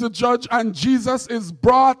that is the judge, and Jesus is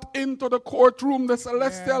brought into the courtroom, the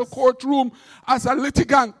celestial courtroom, as a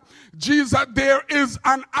litigant. Jesus, there is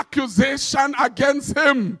an accusation against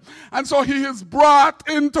him, and so he is brought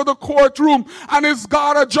into the courtroom. And is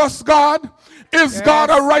God a just God? Is God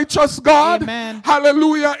a righteous God? Amen.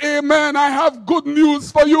 Hallelujah, amen. I have good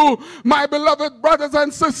news for you, my beloved brothers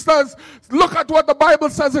and sisters. Look at what the Bible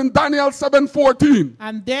says in Daniel 7:14.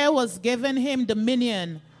 And there was given him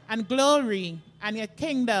dominion and glory and a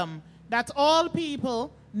kingdom, that all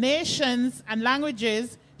people, nations, and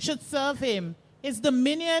languages should serve him. His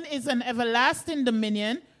dominion is an everlasting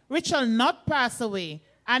dominion which shall not pass away,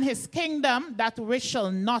 and his kingdom that which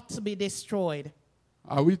shall not be destroyed.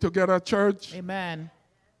 Are we together, church? Amen.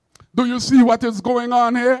 Do you see what is going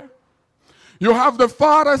on here? You have the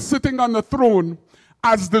Father sitting on the throne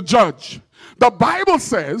as the judge. The Bible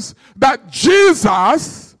says that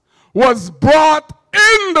Jesus was brought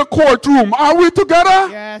in the courtroom. Are we together?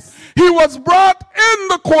 Yes. He was brought in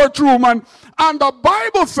the courtroom, and the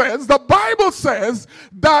Bible says that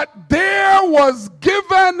there was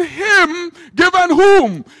given him, given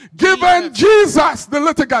whom? Given Jesus, the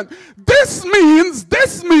litigant. This means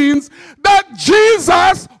that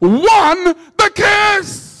Jesus won the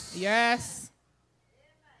case. Yes.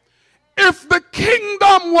 if the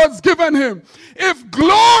kingdom was given him, if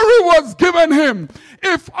glory was given him,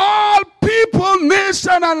 if all people,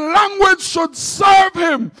 nation, and language should serve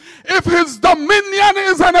him, if his dominion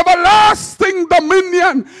is an everlasting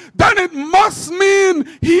dominion, then it must mean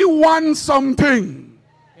he won something.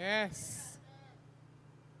 Yes.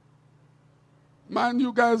 Man,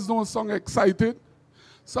 you guys don't sound excited.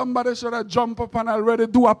 Somebody should have jumped up and already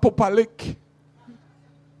do a popalik.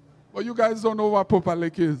 But you guys don't know what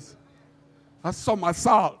popalik is. A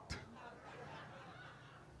somersault.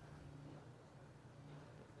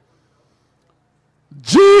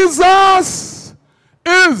 Jesus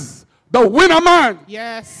is the winner man.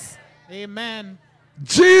 Yes. Amen.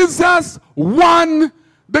 Jesus won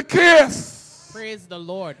the case. Praise the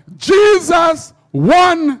Lord. Jesus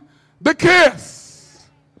won the case.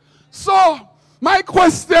 So, my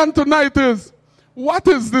question tonight is, what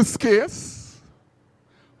is this case?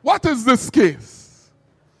 What is this case?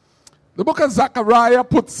 The book of Zechariah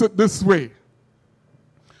puts it this way.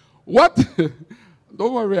 What?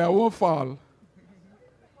 Don't worry, I won't fall.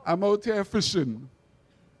 I'm out here fishing.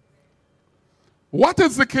 What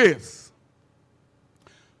is the case?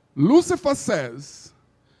 Lucifer says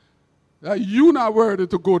that you're not worthy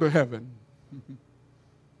to go to heaven.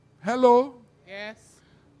 Hello? Yes.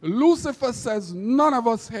 Lucifer says none of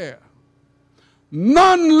us here,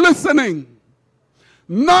 none listening,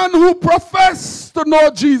 none who profess to know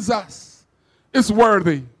Jesus is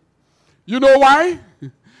worthy. You know why?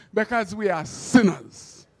 Because we are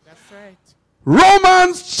sinners. That's right.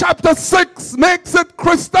 Romans chapter 6 makes it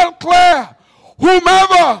crystal clear.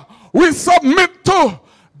 Whomever we submit to,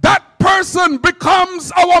 that person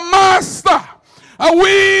becomes our master. And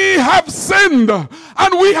we have sinned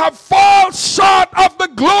and we have fallen short of the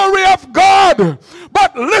glory of God.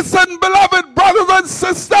 But listen, beloved brothers and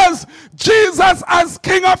sisters, Jesus as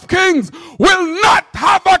King of Kings will not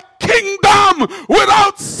have a kingdom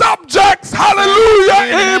without subjects.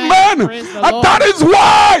 Hallelujah. Amen. And that is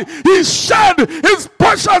why he shed his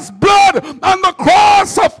precious blood on the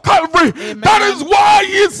cross of Calvary. Amen. That is why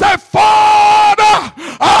he said, Father,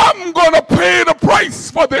 I'm going to pay the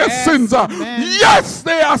price for their sins. Amen. Yes,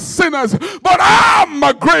 they are sinners, but I'm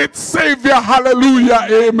a great Savior. Hallelujah.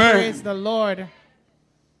 Amen. Praise the Lord.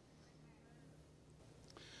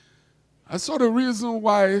 And so the reason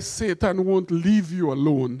why Satan won't leave you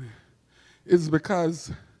alone is because,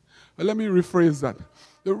 well, let me rephrase that.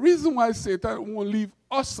 The reason why Satan won't leave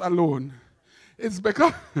us alone is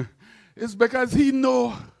because, he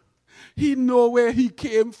know where he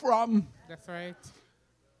came from. That's right.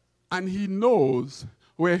 And he knows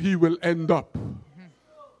where he will end up.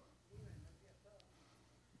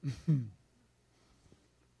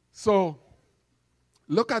 So,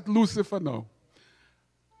 look at Lucifer now.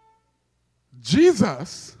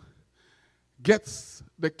 Jesus gets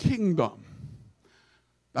the kingdom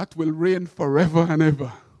that will reign forever and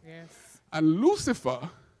ever. Yes. And Lucifer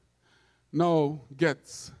now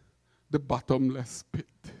gets the bottomless pit.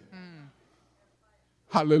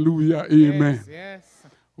 Hallelujah, amen. Yes, yes.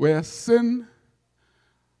 Where sin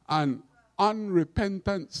and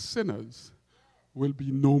unrepentant sinners will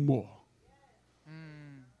be no more.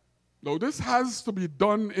 Now, this has to be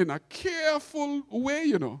done in a careful way,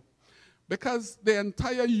 you know, because the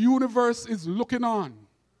entire universe is looking on.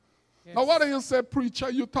 Yes. Now, what do you say, preacher?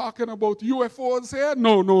 You talking about UFOs here?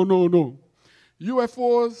 No.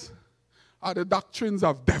 UFOs are the doctrines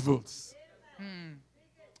of devils.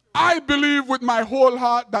 I believe with my whole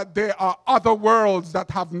heart that there are other worlds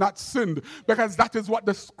that have not sinned, because that is what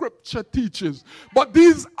the scripture teaches. But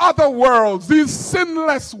these other worlds, these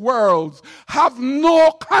sinless worlds, have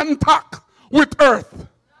no contact with earth.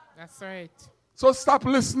 That's right. So stop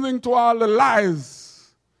listening to all the lies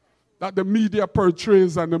that the media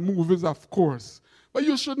portrays and the movies, of course. But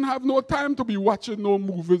you shouldn't have no time to be watching no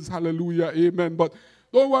movies. Hallelujah, amen. But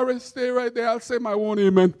don't worry, stay right there. I'll say my own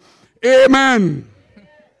amen. Amen.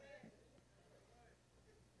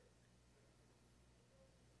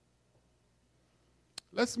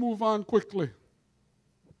 Let's move on quickly.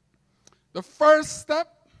 The first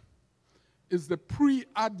step is the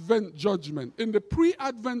pre-Advent judgment. In the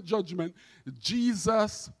pre-Advent judgment,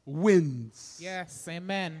 Jesus wins. Yes,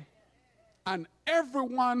 amen. And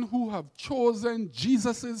everyone who have chosen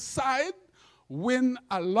Jesus' side win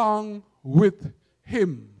along with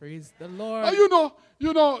him. Praise the Lord. Now,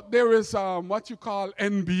 you know, there is what you call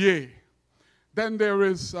NBA. Then there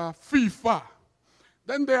is FIFA.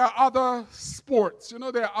 Then there are other sports. You know,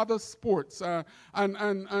 there are other sports.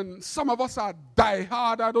 And some of us are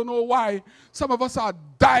die-hard. I don't know why. Some of us are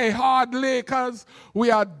die-hard Lakers. We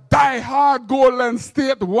are die-hard Golden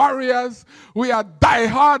State Warriors. We are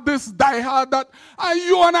die-hard this, die-hard that. And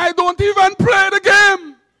you and I don't even play the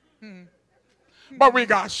game. But we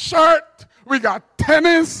got shirt. We got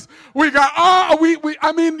tennis. We got, I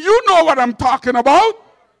mean, you know what I'm talking about.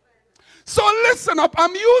 So listen up,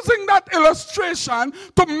 I'm using that illustration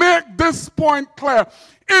to make this point clear.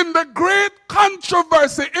 In the great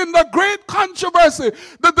controversy,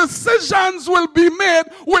 the decisions will be made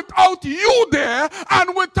without you there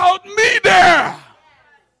and without me there.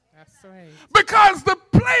 That's right. Because the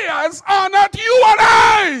players are not you and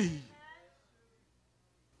I.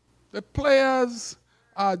 The players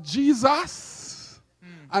are Jesus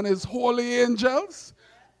and his holy angels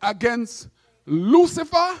against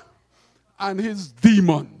Lucifer and his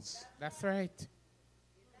demons. That's right.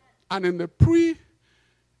 And in the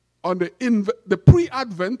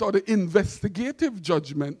pre-advent or the investigative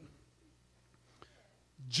judgment,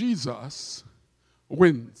 Jesus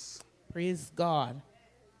wins. Praise God.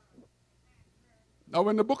 Now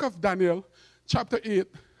in the book of Daniel, chapter 8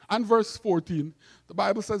 and verse 14, the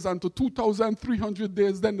Bible says, unto 2,300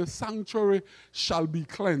 days, then the sanctuary shall be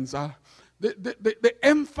cleansed. The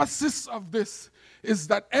emphasis of this is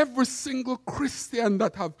that every single Christian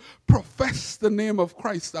that have professed the name of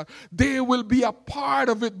Christ, they will be a part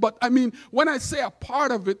of it. But I mean, when I say a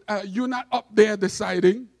part of it, you're not up there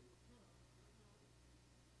deciding.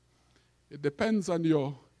 It depends on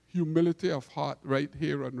your humility of heart right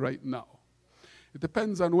here and right now. It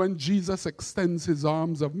depends on when Jesus extends his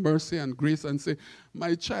arms of mercy and grace and say,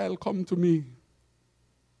 my child, come to me.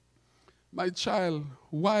 My child,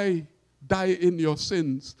 why die in your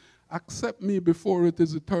sins? Accept me before it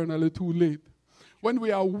is eternally too late. When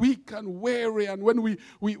we are weak and weary and when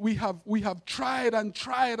we have tried and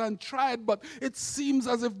tried and tried, but it seems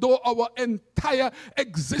as if though our entire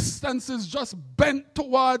existence is just bent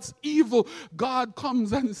towards evil, God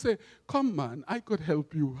comes and says, come man, I could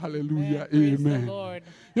help you. Hallelujah. Amen. The Lord.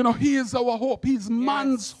 You know, he is our hope. He's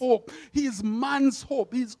man's hope. He's man's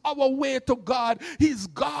hope. He's our way to God. He's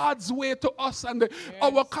God's way to us. And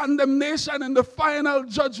our condemnation in the final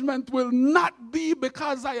judgment will not be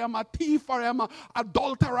because I am a thief or I am an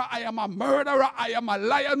adulterer, I am a murderer, I am a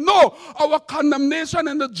liar. No, our condemnation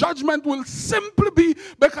in the judgment will simply be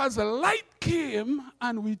because the light came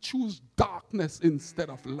and we choose darkness instead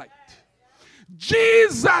of light.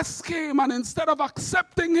 Jesus came, and instead of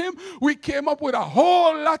accepting him, we came up with a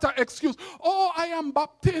whole lot of excuse. Oh, I am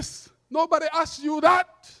Baptist. Nobody asked you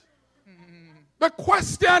that. The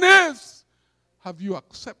question is, have you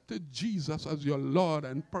accepted Jesus as your Lord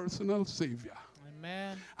and personal Savior?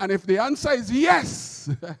 Amen. And if the answer is yes,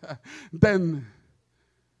 then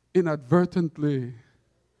inadvertently,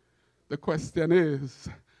 the question is,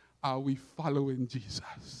 are we following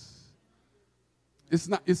Jesus? It's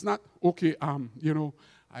not okay, you know,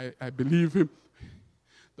 I believe him.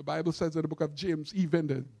 The Bible says in the book of James, even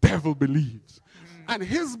the devil believes. And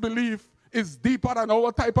his belief is deeper than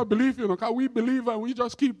our type of belief, you know, because we believe and we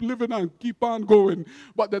just keep living and keep on going.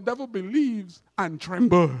 But the devil believes and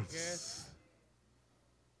trembles. Yes.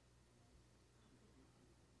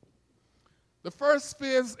 The first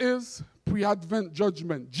phase is pre-advent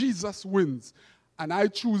judgment. Jesus wins. And I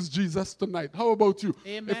choose Jesus tonight. How about you?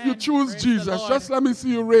 Amen. If you choose Praise Jesus, just let me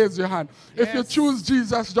see you raise your hand. Yes. If you choose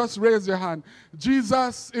Jesus, just raise your hand.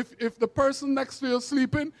 Jesus, if the person next to you is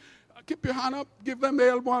sleeping, keep your hand up, give them the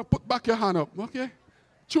elbow, and put back your hand up, okay?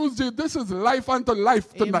 Choose Jesus. This is life unto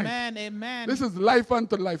life tonight. Amen, amen. This is life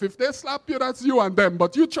unto life. If they slap you, that's you and them.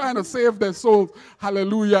 But you're trying to save their souls.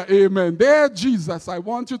 Hallelujah, amen. There, Jesus, I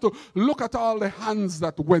want you to look at all the hands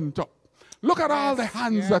that went up. Look at all the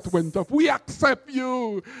hands that went up. We accept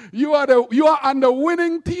you. You are on the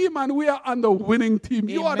winning team, and we are on the winning team.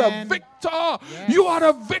 Amen. You are the victor. Yes. You are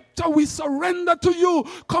the victor. We surrender to you.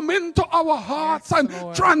 Come into our hearts and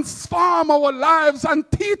Lord. transform our lives and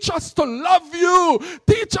teach us to love you.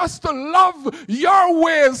 Teach us to love your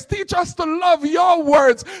ways. Teach us to love your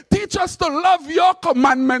words. Teach us to love your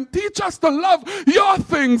commandment. Teach us to love your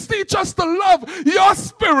things. Teach us to love your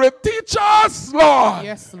spirit. Teach us, Lord.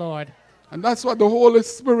 Yes, Lord. And that's what the Holy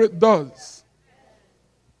Spirit does.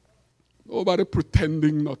 Nobody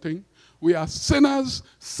pretending nothing. We are sinners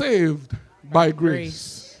saved by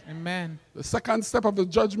grace. Amen. The second step of the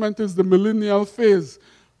judgment is the millennial phase,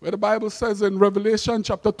 where the Bible says in Revelation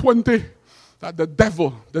chapter 20 that the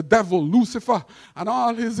devil, Lucifer, and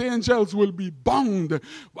all his angels will be bound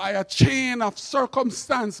by a chain of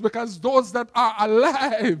circumstance, because those that are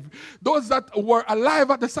alive, those that were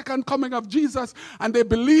alive at the second coming of Jesus, and they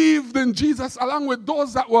believed in Jesus along with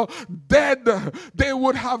those that were dead, they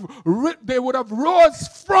would have rose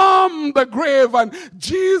from the grave, and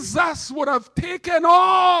Jesus would have taken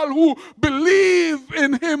all who believe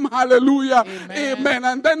in him. Hallelujah. Amen.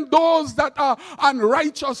 And then those that are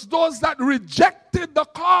unrighteous, those that rejected the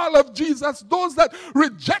call of Jesus, those that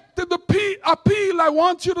rejected the appeal, I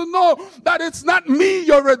want you to know that it's not me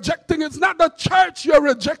you're rejecting, it's not the church you're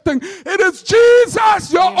rejecting, it is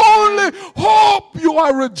Jesus, your only hope, you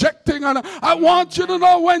are rejecting. And I want you to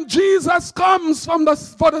know, when Jesus comes for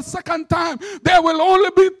the second time, there will only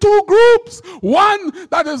be two groups. One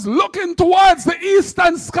that is looking towards the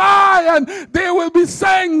eastern sky, and they will be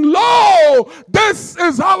saying, "Lo, this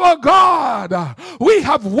is our God. We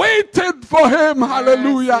have waited for him."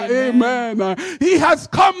 Hallelujah. Amen. He has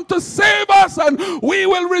come to save us, and we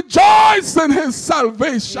will rejoice in his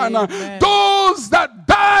salvation. Those that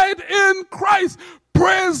died in Christ,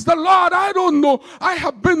 praise the Lord. I don't know. I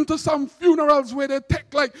have been to some funerals where they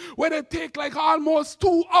take like almost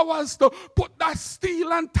 2 hours to put that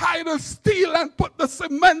steel and tie the steel and put the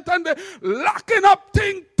cement, and they're locking up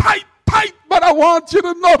thing tight. But I want you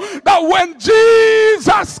to know that when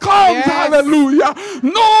Jesus comes, hallelujah,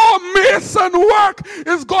 no mason work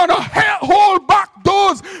is going to hold back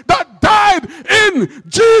those that died in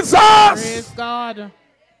Jesus. Praise God.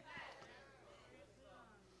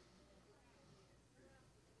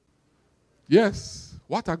 Yes,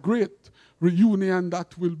 what a great reunion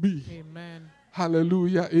that will be. Amen.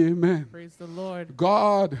 Hallelujah. Amen. Praise the Lord.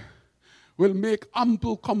 God will make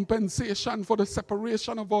ample compensation for the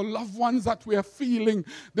separation of our loved ones that we are feeling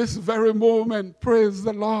this very moment. Praise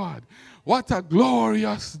the Lord. What a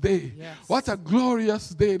glorious day. Yes. What a glorious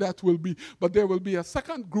day that will be. But there will be a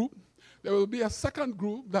second group. There will be a second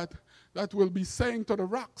group that will be saying to the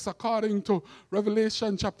rocks, according to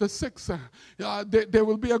Revelation chapter 6. There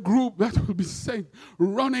will be a group that will be saying,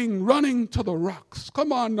 running to the rocks.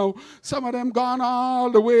 Come on now. Some of them gone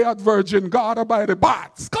all the way at Virgin Gorda by the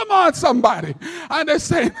bats. Come on, somebody. And they're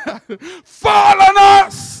saying, fall on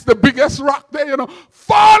us. The biggest rock there,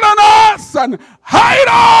 fall on us and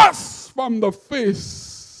hide us from the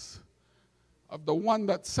face of the one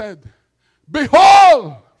that said,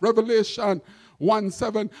 behold, Revelation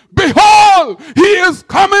 1:7, behold, he is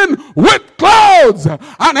coming with clouds, and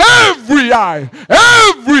every eye,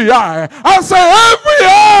 I say every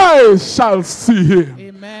eye shall see him.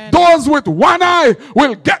 Amen. Those with one eye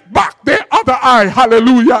will get back their other eye.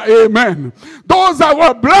 Hallelujah. Amen. Those that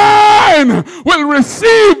were blind will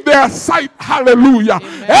receive their sight. Hallelujah.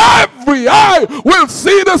 Amen. Every eye will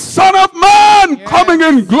see the Son of Man coming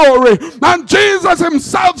in glory. And Jesus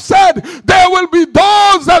himself said, there will be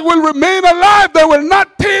those that will remain alive. They will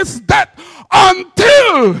not taste death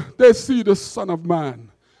until they see the Son of Man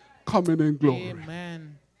coming in glory.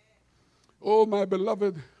 Amen. Oh, my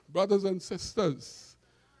beloved brothers and sisters,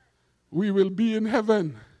 we will be in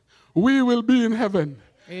heaven. We will be in heaven.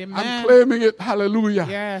 Amen. I'm claiming it. Hallelujah.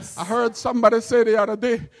 Yes. I heard somebody say the other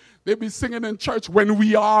day, they be singing in church, when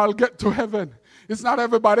we all get to heaven. It's not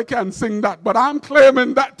everybody can sing that, but I'm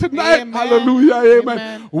claiming that tonight. Amen. Hallelujah. Amen.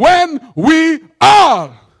 Amen. When we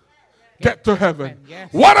all get to heaven.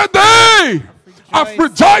 Yes. What a day of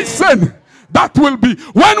rejoicing that will be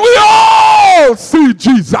when we all see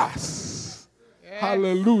Jesus. Yes.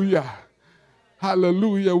 Hallelujah.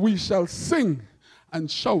 Hallelujah. We shall sing and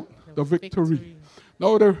shout the victory.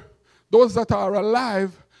 Now, those that are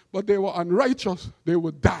alive, but they were unrighteous, they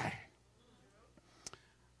would die.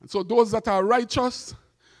 And so those that are righteous,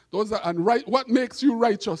 those that are unrighteous, what makes you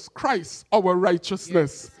righteous? Christ, our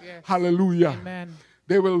righteousness. Yes, yes. Hallelujah. Amen.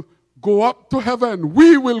 They will go up to heaven.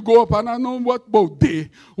 We will go up, and I know what about they.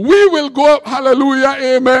 We will go up. Hallelujah.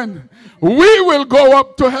 Amen. We will go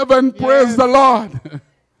up to heaven. Yes. Praise the Lord.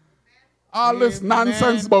 All this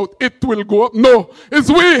nonsense about it will go up. No, it's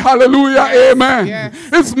we. Hallelujah. Yes. Amen. Yes.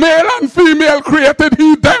 It's male and female created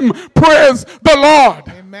he them. Praise the Lord.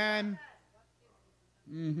 Amen.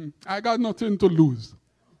 Mm-hmm. I got nothing to lose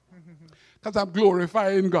because I'm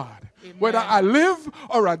glorifying God. Amen. Whether I live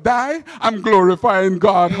or I die, I'm glorifying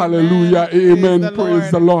God. Amen. Hallelujah. Amen. Praise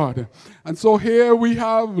the Lord. And so here we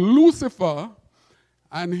have Lucifer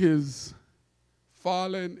and his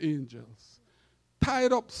fallen angels,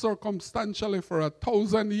 tied up circumstantially for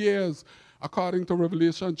 1,000 years, according to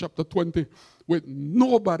Revelation chapter 20, with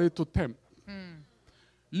nobody to tempt.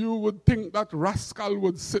 You would think that rascal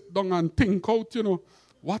would sit down and think out,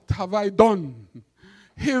 what have I done?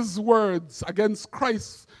 His words against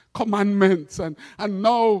Christ commandments, and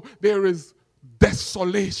now there is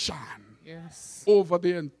desolation Yes. over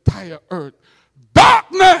the entire earth.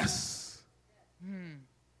 Darkness!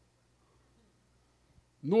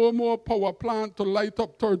 No more power plant to light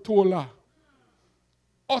up Tortola.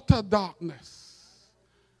 Utter darkness.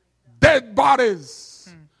 Dead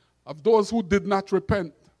bodies of those who did not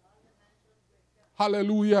repent.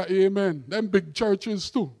 Hallelujah, amen. Them big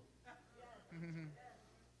churches too.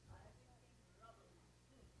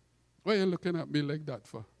 Why are you looking at me like that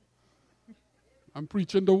for? I'm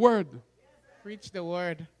preaching the word. Preach the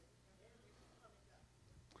word.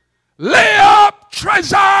 Lay up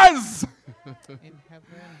treasures In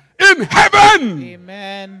heaven. in heaven.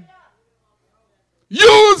 Amen.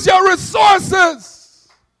 Use your resources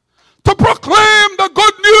to proclaim the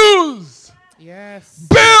good news. Yes.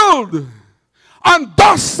 Build, and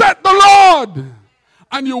thus said the Lord,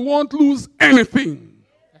 and you won't lose anything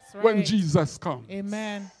That's right. when Jesus comes.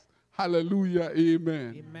 Amen. Hallelujah,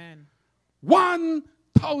 amen. Amen.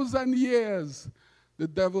 1,000 years, the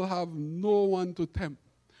devil have no one to tempt.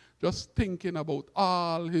 Just thinking about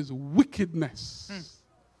all his wickedness.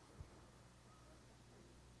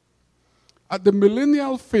 At the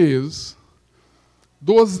millennial phase,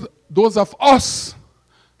 those of us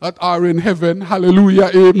that are in heaven,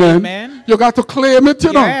 hallelujah, amen. Amen. You got to claim it,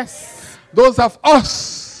 you know. Yes. Those of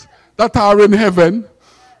us that are in heaven,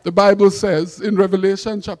 the Bible says in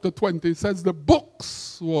Revelation chapter 20, it says the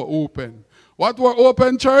books were open. What were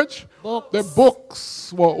open, church? Books. The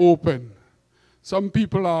books were open. Some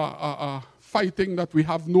people are fighting that we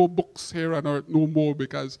have no books here on earth no more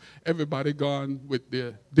because everybody gone with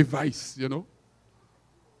their device, you know.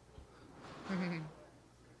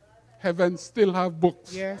 Heaven still have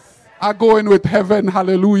books. Yes. I go in with heaven,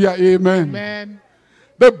 hallelujah, amen. Amen.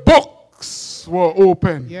 The books were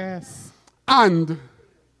open. Yes. And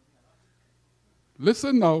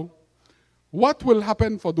listen now, what will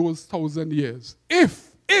happen for those 1,000 years?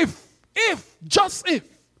 If, just if,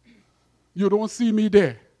 you don't see me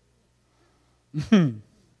there. And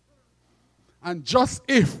just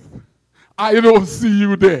if I don't see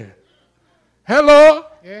you there. Hello?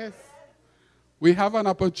 Yes. We have an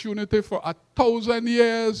opportunity for 1,000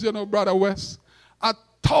 years, you know, Brother West.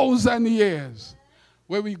 1,000 years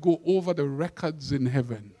where we go over the records in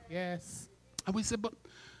heaven. Yes. And we say, but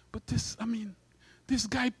this, this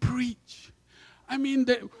guy preached.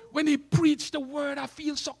 When he preached the word, I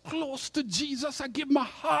feel so close to Jesus. I give my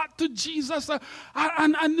heart to Jesus.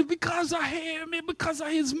 And because of him, because of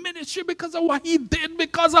his ministry, because of what he did,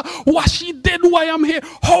 because of what she did, why I'm here,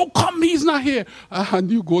 how come he's not here?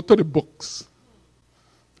 And you go to the books.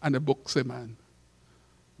 And the book say, man,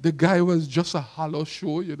 the guy was just a hollow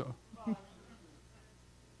show, you know.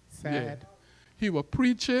 Sad. Yeah. He was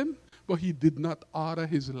preaching, but he did not order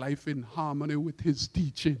his life in harmony with his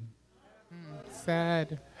teaching.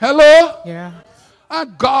 Sad. Hello? Yeah.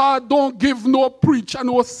 And God don't give no preacher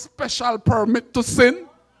no special permit to sin.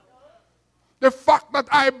 The fact that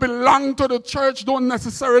I belong to the church don't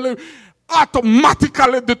necessarily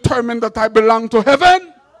automatically determine that I belong to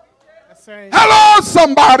heaven. That's right. Hello,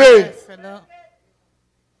 somebody. Yes, hello.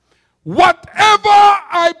 Whatever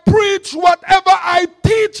I preach, whatever I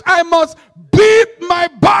teach, I must beat my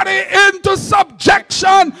body into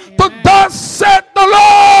subjection to thus said the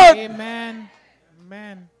Lord. Amen.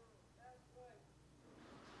 Amen.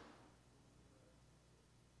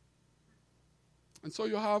 And so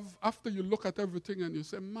you have, after you look at everything and you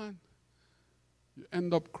say, man, you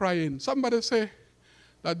end up crying. Somebody say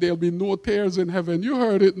that there'll be no tears in heaven. You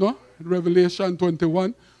heard it, no? In Revelation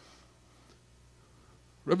 21.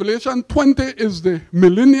 Revelation 20 is the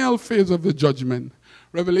millennial phase of the judgment.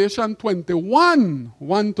 Revelation 21,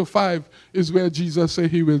 1 to 5, is where Jesus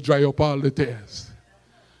said he will dry up all the tears.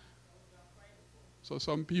 So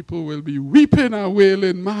some people will be weeping and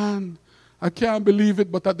wailing, man, I can't believe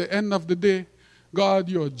it, but at the end of the day, God,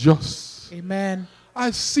 you're just. Amen.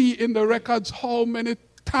 I see in the records how many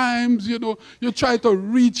times, you know, you try to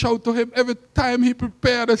reach out to him. Every time he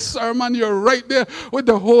prepared a sermon, you're right there with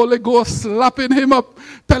the Holy Ghost slapping him up,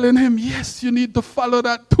 telling him, yes, you need to follow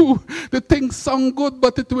that too. The things sound good,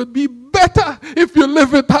 but it would be better if you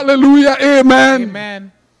live it. Hallelujah. Amen.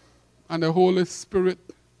 Amen. And the Holy Spirit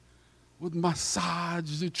would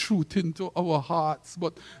massage the truth into our hearts.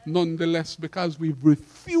 But nonetheless, because we've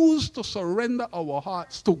refused to surrender our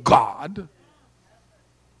hearts to God,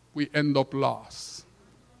 we end up lost.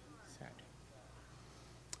 Sad.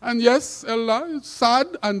 And yes, Allah, it's sad,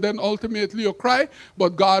 and then ultimately you cry, but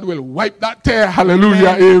God will wipe that tear.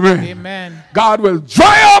 Hallelujah, amen. Amen. God will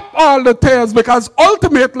dry up all the tears, because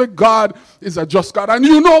ultimately God is a just God. And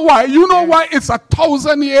you know why? You know why it's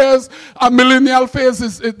 1,000 years. A millennial phase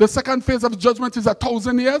is the second phase of judgment is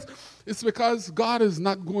 1,000 years. It's because God is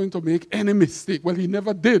not going to make any mistake. Well, he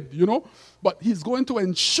never did, you know. But he's going to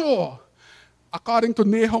ensure, according to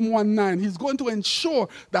Nahum 1:9, he's going to ensure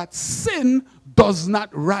that sin does not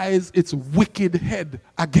rise its wicked head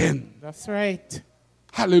again. That's right.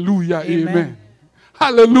 Hallelujah, amen.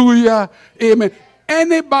 Hallelujah, amen.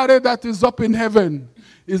 Anybody that is up in heaven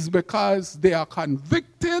is because they are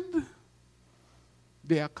convicted.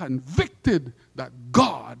 They are convicted that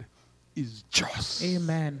God is just.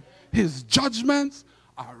 Amen. His judgments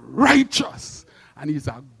are righteous. And he's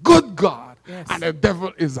a good God. Yes. And the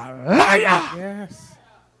devil is a liar. Yes.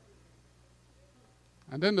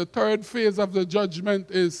 And then the third phase of the judgment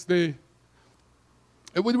is we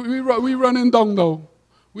running down now.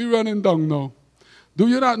 We running down now. Do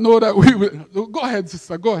you not know that we will... Go ahead,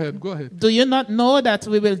 sister. Go ahead. Do you not know that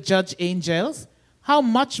we will judge angels? How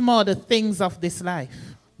much more the things of this life?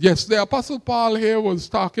 Yes, the Apostle Paul here was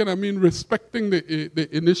talking, respecting the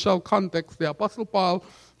initial context. The Apostle Paul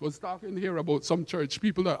was talking here about some church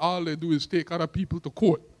people that all they do is take other people to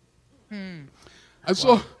court. And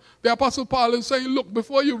so the Apostle Paul is saying, look,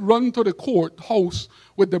 before you run to the courthouse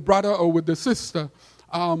with the brother or with the sister,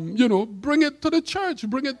 bring it to the church,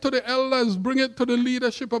 bring it to the elders, bring it to the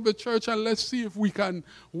leadership of the church, and let's see if we can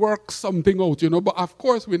work something out, But of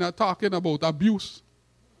course, we're not talking about abuse.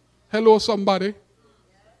 Hello, somebody.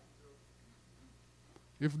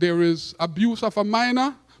 If there is abuse of a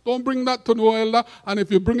minor, don't bring that to no elder. And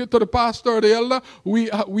if you bring it to the pastor or the elder,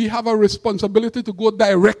 we have a responsibility to go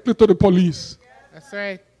directly to the police. That's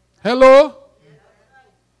right. Hello?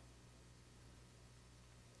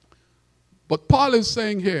 But Paul is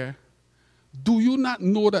saying here, do you not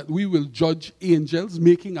know that we will judge angels,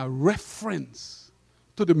 making a reference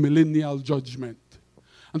to the millennial judgment?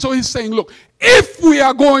 And so he's saying, look, if we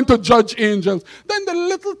are going to judge angels, then the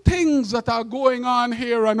little things that are going on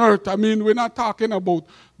here on earth, we're not talking about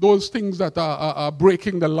those things that are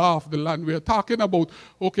breaking the law of the land. We're talking about,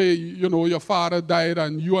 okay, your father died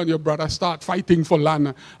and you and your brother start fighting for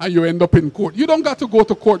land and you end up in court. You don't got to go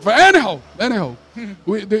to court for anyhow.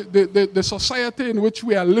 The society in which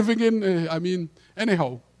we are living in,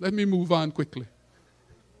 let me move on quickly.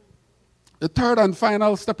 The third and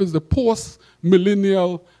final step is the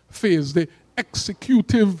post-millennial phase, the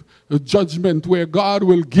executive judgment, where God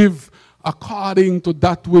will give according to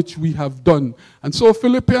that which we have done. And so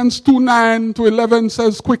Philippians 2:9-11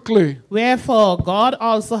 says quickly, wherefore God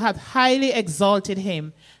also hath highly exalted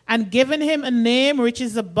him, and given him a name which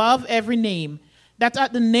is above every name, that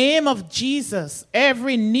at the name of Jesus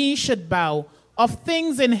every knee should bow, of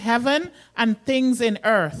things in heaven and things in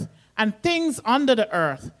earth and things under the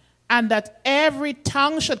earth, and that every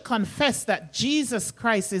tongue should confess that Jesus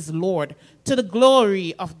Christ is Lord, to the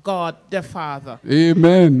glory of God the Father.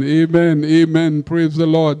 Amen, amen, amen. Praise the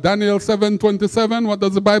Lord. Daniel 7:27, what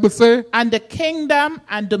does the Bible say? And the kingdom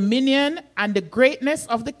and dominion and the greatness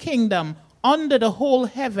of the kingdom under the whole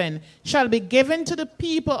heaven shall be given to the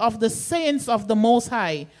people of the saints of the Most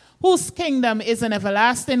High, whose kingdom is an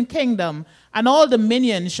everlasting kingdom, and all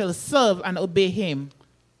dominions shall serve and obey him.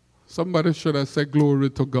 Somebody should have said glory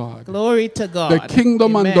to God. Glory to God. The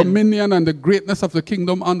kingdom Amen. and dominion and the greatness of the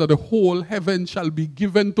kingdom under the whole heaven shall be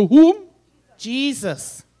given to whom?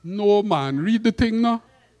 Jesus. No, man. Read the thing now.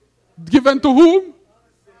 Given to whom?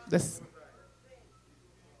 The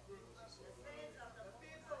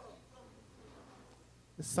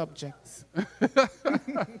subjects.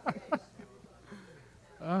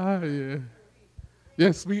 Yeah.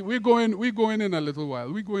 Yes, we're going in a little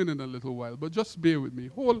while. We're going in a little while, but just bear with me.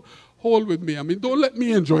 Hold with me. Don't let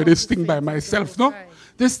me enjoy this thing by myself, no?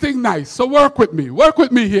 This thing nice. So work with me. Work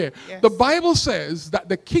with me here. Yes. The Bible says that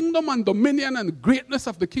the kingdom and dominion and greatness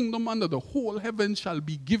of the kingdom under the whole heaven shall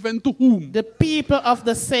be given to whom? The people of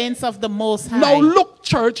the saints of the Most High. Now look,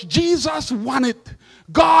 church, Jesus won it.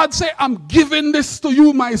 God said, I'm giving this to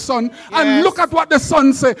you, my son. Yes. And look at what the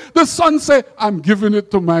son said. The son said, I'm giving it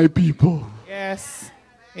to my people. Yes.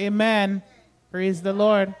 Amen. Praise the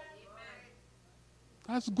Lord.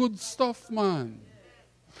 That's good stuff, man.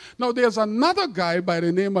 Now, there's another guy by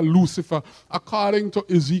the name of Lucifer, according to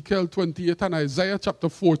Ezekiel 28 and Isaiah chapter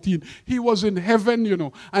 14. He was in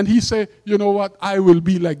heaven, and he said, you know what, I will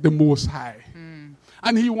be like the Most High.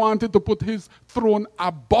 And he wanted to put his throne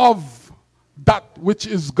above that which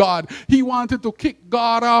is God. He wanted to kick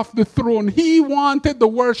God off the throne. He wanted the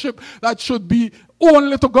worship that should be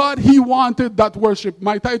only to God. He wanted that worship.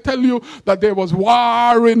 Might I tell you that there was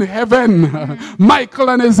war in heaven? Michael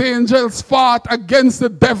and his angels fought against the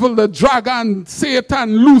devil, the dragon,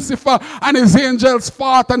 Satan, Lucifer, and his angels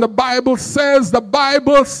fought. And the Bible says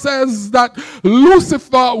that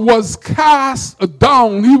Lucifer was cast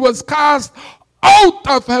down. He was cast out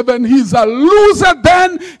of heaven. He's a loser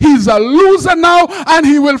then, he's a loser now, and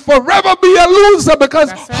he will forever be a loser, because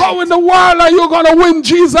how in the world are you going to win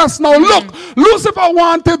Jesus now? Look, Lucifer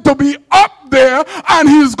wanted to be up there, and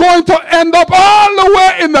he's going to end up all the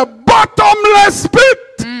way in the bottomless pit.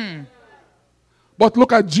 But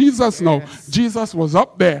look at Jesus now. Yes. Jesus was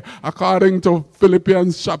up there, according to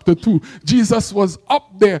Philippians chapter 2. Jesus was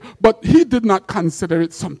up there, but he did not consider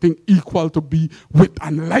it something equal to be with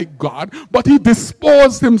and like God. But he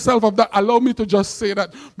disposed himself of that. Allow me to just say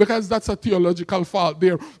that, because that's a theological fault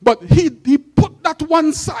there. But he put that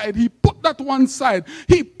one side. He put that one side.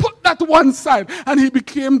 He put that one side. And he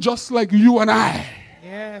became just like you and I.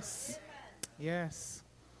 Yes. Yes.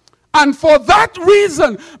 And for that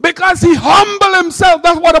reason, because he humbled himself,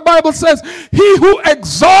 that's what the Bible says, he who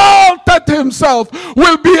exalted himself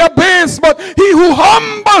will be abased, but he who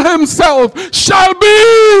humbled himself shall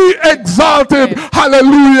be exalted. Amen.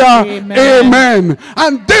 Hallelujah. Amen. Amen.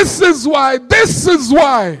 And this is why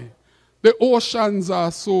the oceans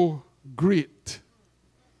are so great.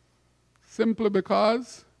 Simply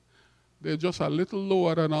because they're just a little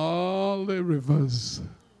lower than all the rivers.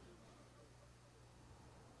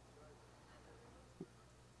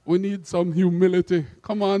 We need some humility.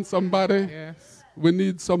 Come on, somebody. Yes. We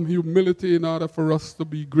need some humility in order for us to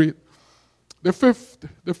be great. The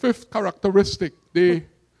fifth characteristic, they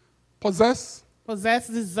possess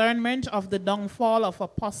discernment of the downfall of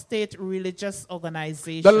apostate religious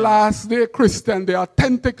organizations. The last day Christian, the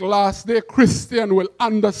authentic last day Christian will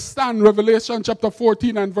understand Revelation chapter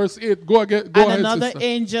 14 and verse 8. Go ahead, another sister.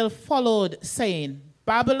 angel followed, saying,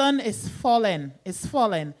 Babylon is fallen,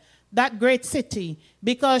 that great city,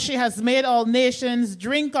 because she has made all nations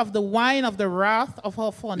drink of the wine of the wrath of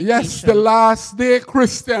her fornication. Yes, the last day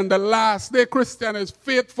Christian is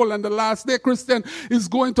faithful, and the last day Christian is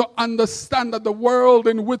going to understand that the world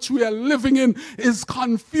in which we are living in is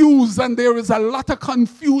confused, and there is a lot of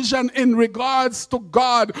confusion in regards to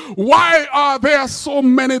God. Why are there so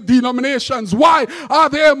many denominations? Why are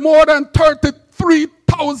there more than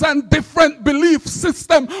 33,000 different belief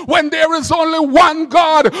systems when there is only one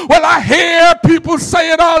God? Well, I hear people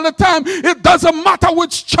say it all the time. It doesn't matter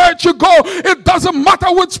which church you go. It doesn't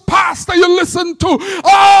matter which pastor you listen to.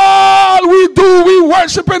 All we do, we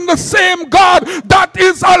worship in the same God. That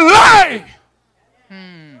is a lie.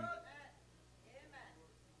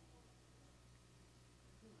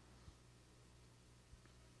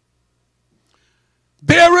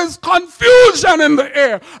 There is confusion in the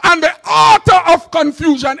air, and the author of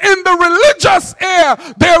confusion in the religious air,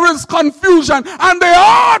 there is confusion, and the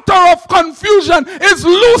author of confusion is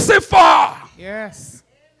Lucifer. Yes.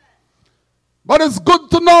 But it's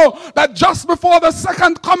good to know that just before the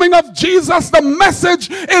second coming of Jesus, the message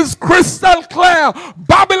is crystal clear.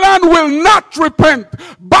 Babylon will not repent.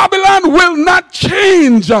 Babylon will not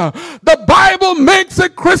change. The Bible makes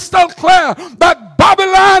it crystal clear that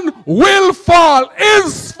Babylon will fall,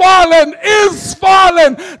 is fallen,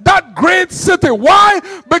 that great city. Why?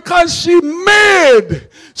 Because she made,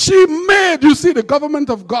 you see, the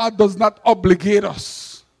government of God does not obligate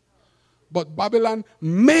us. But Babylon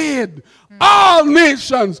made all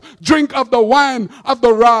nations drink of the wine of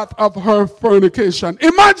the wrath of her fornication.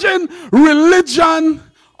 Imagine religion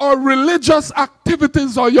or religious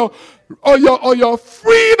activities or your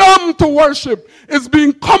freedom to worship is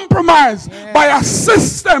being compromised by a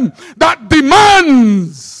system that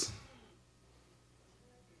demands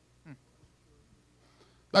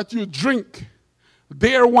that you drink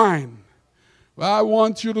their wine. Well, I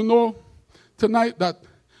want you to know tonight that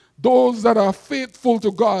those that are faithful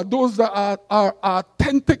to God, those that are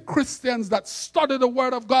authentic Christians that study the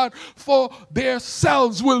Word of God for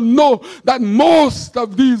themselves will know that most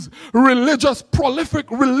of these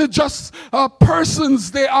prolific religious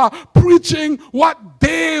persons, they are preaching what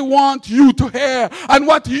they want you to hear and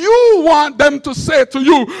what you want them to say to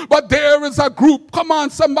you. But there is a group, come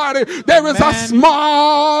on somebody, there is a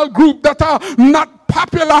small group that are not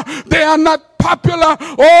popular. They are not popular,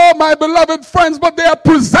 oh my beloved friends, but they are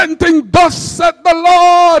presenting thus said the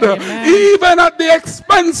Lord. Amen. Even at the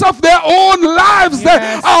expense of their own lives, Yes.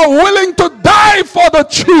 they are willing to die for the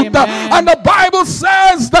truth. Amen. And the Bible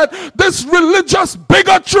says that this religious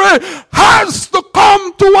bigotry has to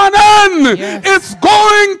come to an end. Yes. It's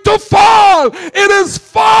going to fall. It is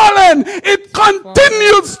fallen. It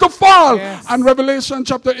continues to fall. Yes. And Revelation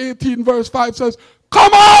chapter 18 verse 5 says,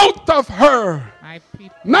 come out of her. My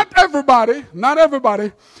people. Not everybody.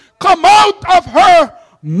 Come out of her,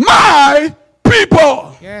 my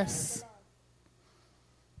people. Yes.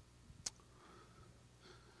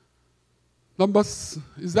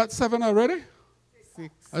 Is that 7 already?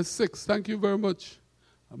 6. 6. Thank you very much.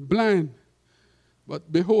 I'm blind,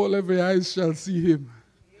 but behold, every eye shall see him.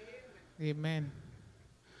 Amen.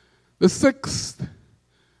 The 6th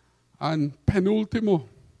and penultimo.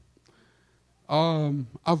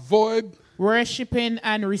 Avoid Worshipping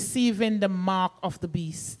and receiving the mark of the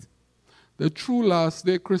beast. the true last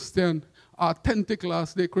day Christian, authentic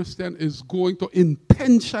last day Christian is going to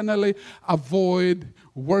intentionally avoid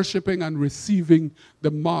worshiping and receiving the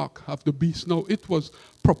mark of the beast. Now, it was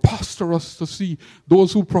preposterous to see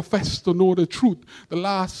those who profess to know the truth the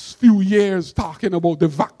last few years talking about the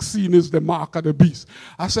vaccine is the mark of the beast.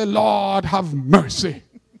 I said, Lord, have mercy.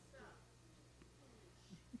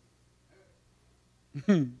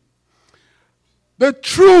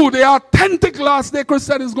 The authentic last day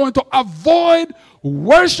Christian is going to avoid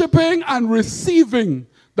worshiping and receiving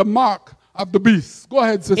the mark of the beast. Go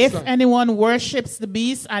ahead, sister. If anyone worships the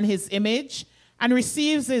beast and his image and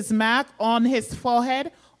receives his mark on his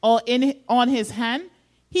forehead or on his hand,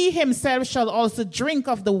 he himself shall also drink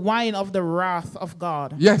of the wine of the wrath of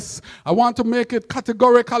God. Yes, I want to make it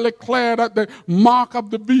categorically clear that the mark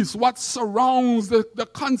of the beast, what surrounds the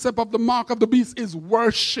concept of the mark of the beast is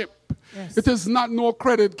worship. Yes. It is not no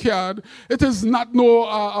credit card. It is not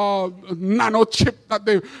no nano chip that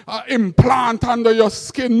they implant under your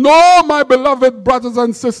skin. No, my beloved brothers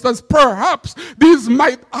and sisters, perhaps these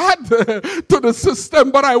might add to the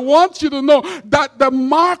system, but I want you to know that the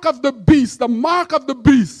mark of the beast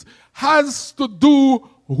has to do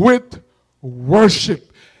with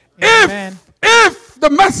worship. Amen. If the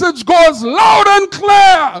message goes loud and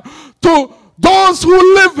clear to those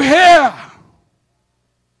who live here,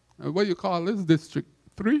 what do you call this district?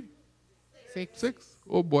 3? 6?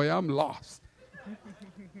 Oh boy, I'm lost.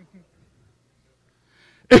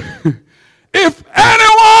 If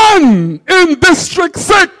anyone in District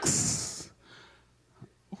 6,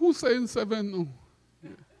 who's saying 7? No.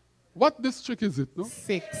 What district is it? No?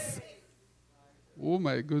 6. Oh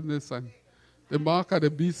my goodness. And the mark of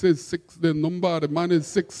the beast is 6. The number of the man is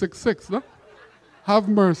 666. No? Have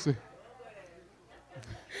mercy.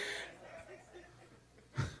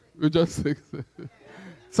 We just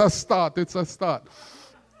it's a start.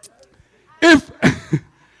 If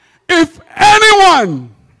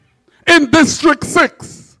anyone in District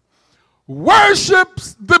 6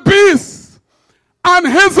 worships the beast and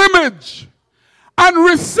his image and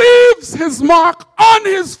receives his mark on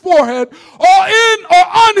his forehead or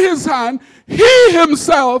on his hand, he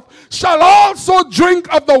himself shall also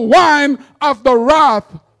drink of the wine of the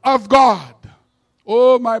wrath of God.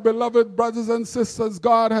 Oh, my beloved brothers and sisters,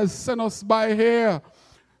 God has sent us by here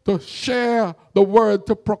to share the word,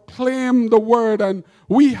 to proclaim the word, and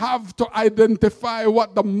we have to identify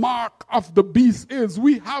what the mark of the beast is.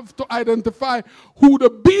 We have to identify who the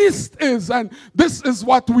beast is, and this is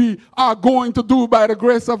what we are going to do by the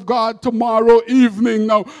grace of God tomorrow evening.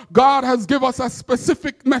 Now, God has given us a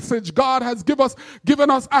specific message. God has given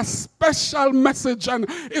us a special message, and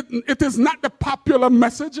it is not the popular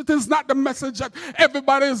message. It is not the message that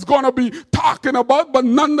everybody is going to be talking about, but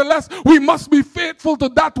nonetheless, we must be faithful to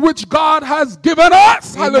that which God has given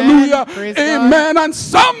us. Amen. Hallelujah. Praise Amen. God. And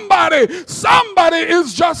somebody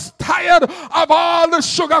is just tired of all the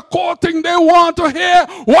sugar coating. They want to hear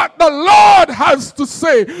what the Lord has to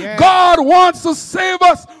say. Yes. God wants to save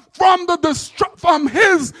us from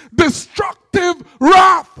his destructive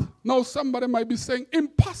wrath. Now somebody might be saying,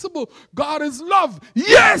 impossible. God is love.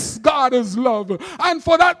 Yes, God is love. And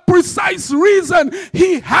for that precise reason,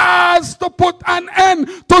 he has to put an end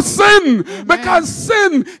to sin. Amen. Because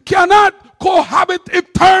sin cannot cohabit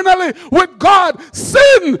eternally with God.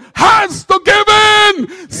 Sin has to give in.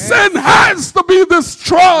 Yes. Sin has to be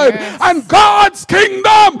destroyed. Yes. And God's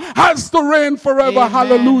kingdom has to reign forever. Amen.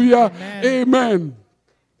 Hallelujah. Amen. Amen.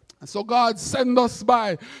 So God sent us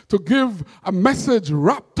by to give a message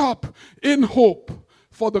wrapped up in hope,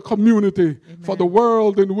 for the community, for the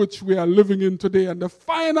world in which we are living in today. And the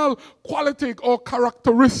final quality or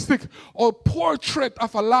characteristic or portrait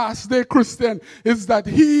of a last day Christian is that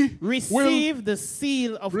he receive the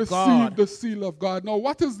seal of receive God. the seal of God. Now,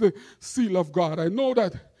 what is the seal of God? I know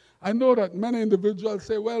that many individuals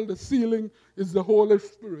say, well, the sealing is the Holy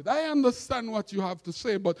Spirit. I understand what you have to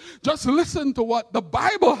say, but just listen to what the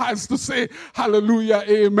Bible has to say. Hallelujah,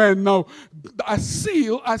 amen. Now, a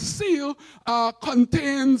seal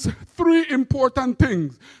contains three important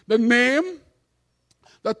things: the name,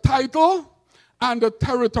 the title, and the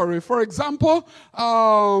territory. For example,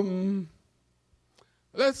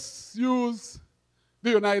 let's use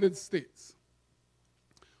the United States.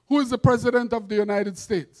 Who is the president of the United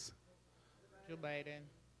States? Joe Biden.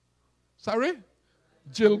 Sorry?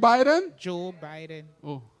 Jill Biden? Joe Biden.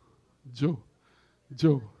 Oh, Joe.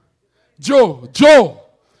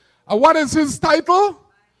 What is his title?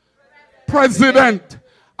 President.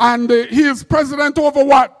 And he is president over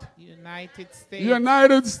what? United States.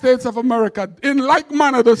 United States of America. In like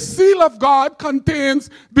manner, the seal of God contains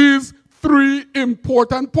these three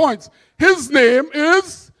important points. His name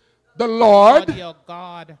is the Lord. God, your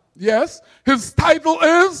God. Yes. His title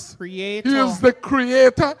is? Creator. He is the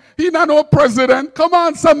creator. He's not no president. Come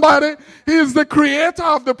on, somebody. He is the creator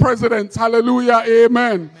of the presidents. Hallelujah.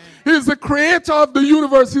 Amen. He is the creator of the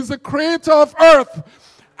universe. He's the creator of earth.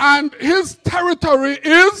 And his territory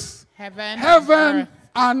is? Heaven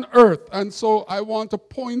and earth. And so I want to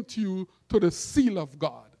point you to the seal of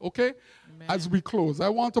God. Okay? As we close, I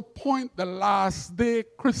want to point the last day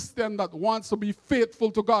Christian that wants to be faithful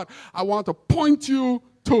to God. I want to point you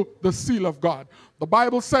to the seal of God. The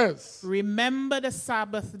Bible says, remember the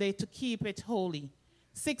Sabbath day to keep it holy.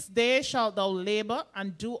 6 days shalt thou labor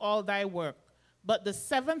and do all thy work. But the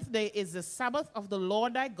seventh day is the Sabbath of the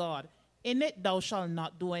Lord thy God. In it thou shalt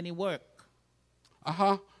not do any work.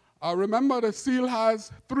 Remember, the seal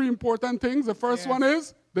has three important things. The first one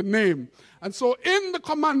is the name. And so in the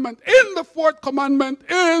commandment, in the fourth commandment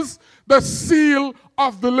is the seal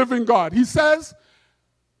of the living God. He says,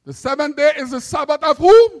 the seventh day is the Sabbath of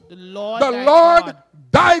who? The Lord,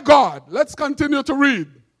 thy God. Let's continue to read.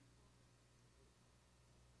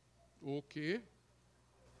 Okay.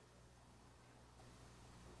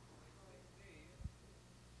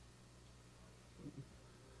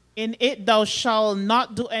 In it thou shalt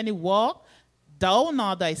not do any work, thou,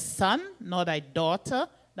 nor thy son, nor thy daughter,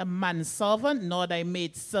 the manservant, nor thy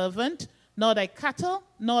maidservant, nor thy cattle,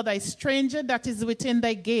 nor thy stranger that is within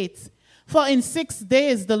thy gates. For in 6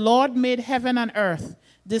 days the Lord made heaven and earth,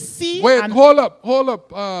 the sea and... Hold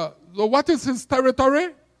up. So what is his territory?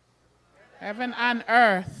 Heaven and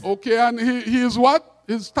earth. Okay, and he is what?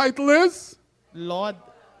 His title is? Lord.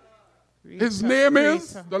 His name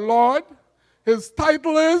is the Lord. His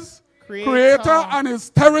title is Creator, and his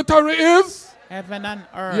territory is? Heaven and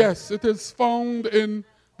earth. Yes, it is found in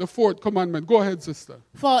the fourth commandment. Go ahead, sister.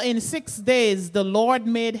 For in 6 days the Lord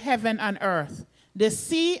made heaven and earth, the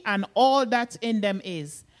sea and all that in them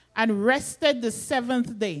is, and rested the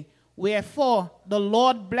seventh day. Wherefore the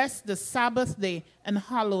Lord blessed the Sabbath day and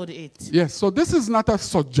hallowed it. Yes, so this is not a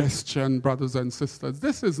suggestion, brothers and sisters.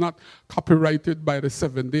 This is not copyrighted by the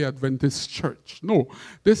Seventh-day Adventist Church. No,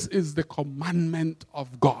 this is the commandment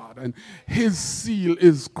of God. And his seal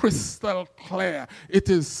is crystal clear. It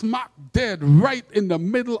is smack dead right in the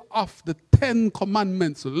middle of the 10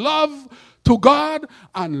 commandments. Love to God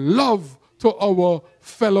and love to our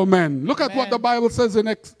fellow men. Look at what the Bible says in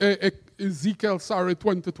Ezekiel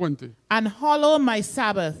 20:20. And hallow my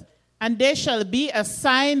Sabbath, and there shall be a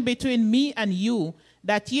sign between me and you,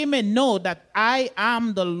 that ye may know that I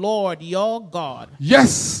am the Lord your God.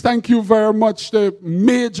 Yes, thank you very much. The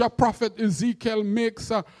major prophet Ezekiel makes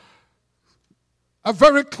a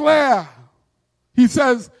very clear. He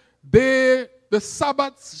says, the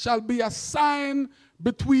Sabbath shall be a sign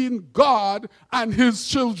between God and his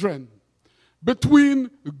children.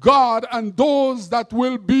 Between God and those that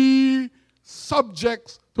will be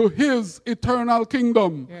subjects to his eternal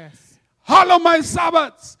kingdom. Yes. Hallow my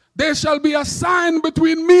Sabbaths. There shall be a sign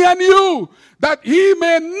between me and you, that he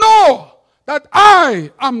may know that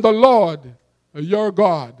I am the Lord, your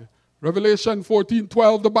God. Revelation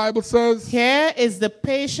 14:12, the Bible says, here is the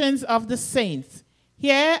patience of the saints.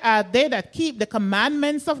 Here are they that keep the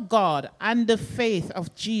commandments of God and the faith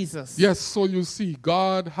of Jesus. Yes, so you see,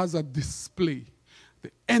 God has a display. The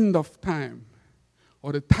end of time,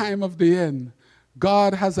 or the time of the end,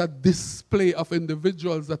 God has a display of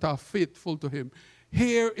individuals that are faithful to him.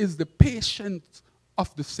 Here is the patience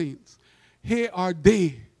of the saints. Here are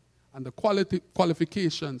they and the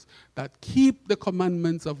qualifications that keep the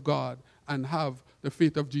commandments of God and have the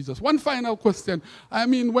faith of Jesus. One final question. I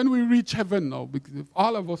mean, when we reach heaven now, because if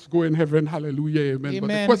all of us go in heaven, hallelujah, amen. But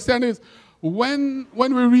the question is, when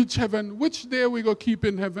we reach heaven, which day we go keep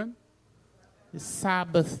in heaven? The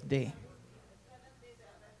Sabbath day.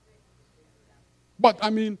 But,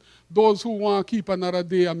 I mean, those who want to keep another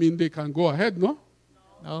day, I mean, they can go ahead, no?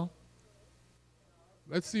 No.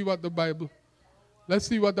 Let's see what the Bible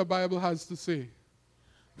has to say.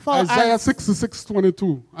 For Isaiah 66,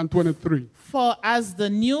 22 and 23. For as the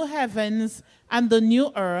new heavens and the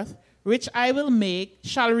new earth, which I will make,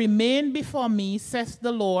 shall remain before me, saith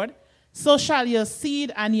the Lord, so shall your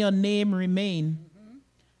seed and your name remain.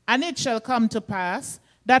 And it shall come to pass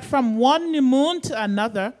that from one new moon to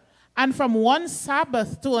another, and from one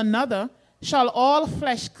Sabbath to another, shall all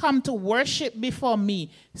flesh come to worship before me,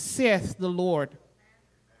 saith the Lord.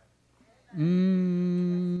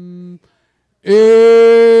 Amen.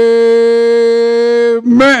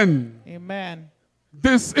 Amen.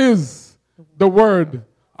 This is the word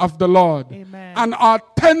of the Lord. Amen. An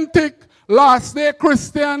authentic last-day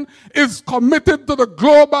Christian is committed to the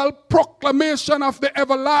global proclamation of the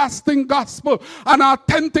everlasting gospel. An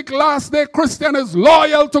authentic last-day Christian is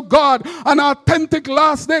loyal to God. An authentic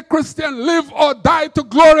last-day Christian live or die to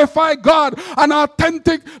glorify God. An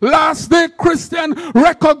authentic last-day Christian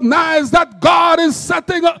recognize that God is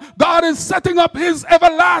setting up his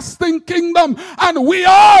everlasting kingdom, and we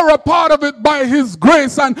are a part of it by his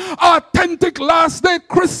grace. An authentic last-day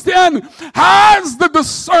Christian has the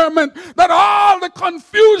discernment that all the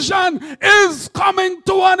confusion is coming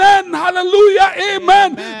to an end. Hallelujah.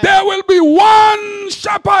 Amen. There will be one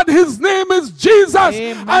shepherd. His name is Jesus.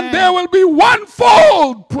 Amen. And there will be one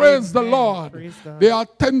fold. Praise the Lord. Praise God. The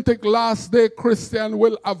authentic last day Christian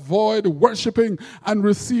will avoid worshiping and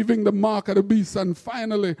receiving the mark of the beast. And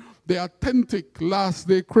finally, the authentic last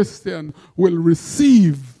day Christian will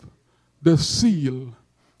receive the seal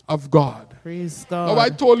of God. Praise God. Now, I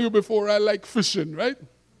told you before I like fishing, right?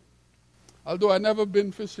 Although I've never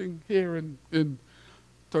been fishing here in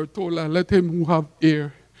Tortola. Let him who have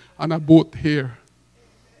ear and a boat here.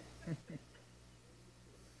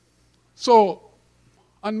 So,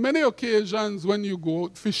 on many occasions when you go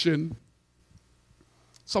out fishing,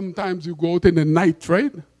 sometimes you go out in the night,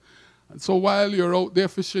 right? And so while you're out there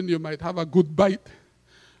fishing, you might have a good bite.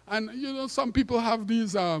 And, you know, some people have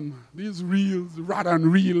these reels, rod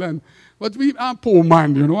and reel. But I'm poor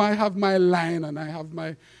man, you know. I have my line and I have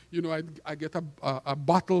my, you know, I get a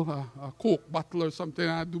bottle, a Coke bottle or something,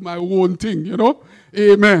 and I do my own thing, you know.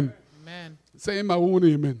 Amen. Amen. Say my own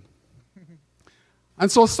amen.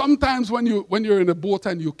 And so sometimes when you're in a boat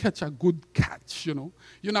and you catch a good catch, you know,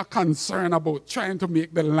 you're not concerned about trying to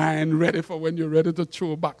make the line ready for when you're ready to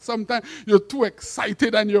throw back. Sometimes you're too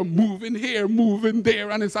excited and you're moving here, moving there,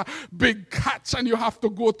 and it's a big catch and you have to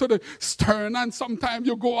go to the stern, and sometimes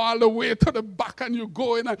you go all the way to the back and you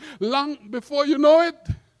go in, and long before you know it,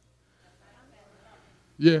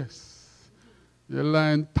 yes, your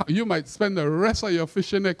line, you might spend the rest of your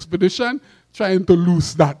fishing expedition trying to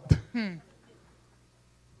loose that.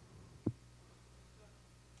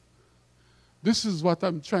 This is what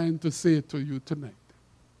I'm trying to say to you tonight.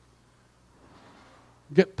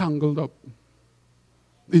 Get tangled up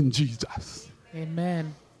in Jesus.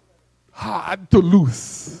 Amen. Hard to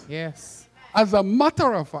loose. Yes. As a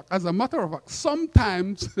matter of fact,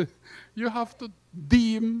 sometimes you have to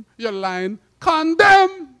deem your line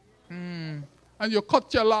condemn. And you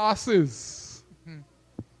cut your losses.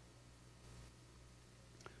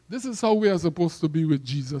 This is how we are supposed to be with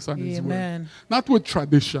Jesus and his word. Not with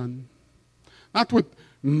tradition. Not with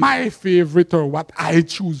my favorite or what I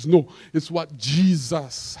choose. No, it's what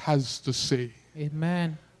Jesus has to say.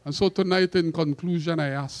 Amen. And so tonight in conclusion,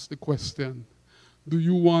 I ask the question, do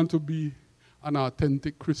you want to be an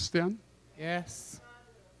authentic Christian? Yes.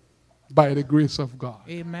 By the grace of God.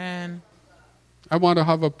 Amen. I want to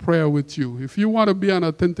have a prayer with you. If you want to be an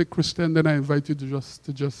authentic Christian, then I invite you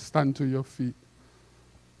to just stand to your feet.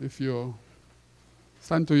 If you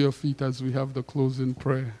stand to your feet as we have the closing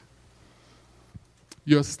prayer.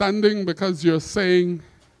 You're standing because you're saying,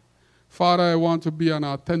 Father, I want to be an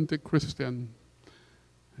authentic Christian.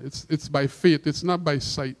 It's by faith. It's not by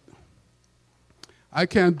sight. I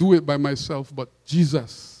can't do it by myself, but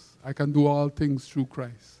Jesus, I can do all things through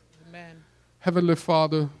Christ. Amen. Heavenly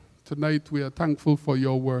Father, tonight we are thankful for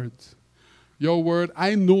your words. Your word,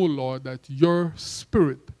 I know, Lord, that your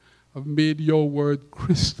Spirit have made your word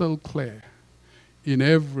crystal clear in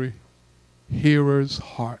every hearer's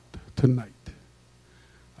heart tonight.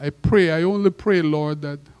 I only pray, Lord,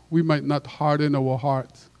 that we might not harden our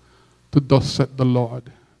hearts to thus said the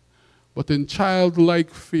Lord. But in childlike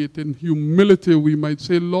faith, in humility, we might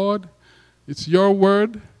say, Lord, It's your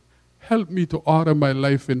word. Help me to order my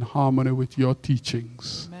life in harmony with your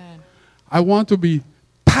teachings. Amen. I want to be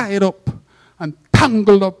tied up and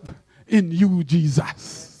tangled up in you,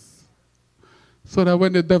 Jesus. So that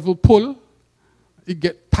when the devil pull, it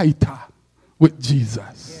get tighter with Jesus.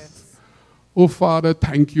 Yes. Oh, Father,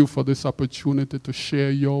 thank you for this opportunity to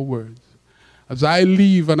share your words. As I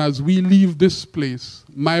leave and as we leave this place,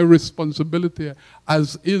 my responsibility,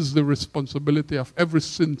 as is the responsibility of every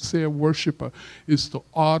sincere worshiper, is to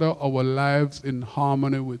order our lives in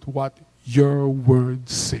harmony with what your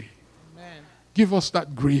words say. Amen. Give us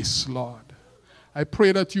that grace, Lord. I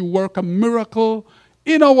pray that you work a miracle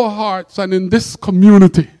in our hearts and in this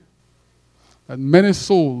community, that many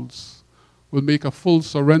souls will make a full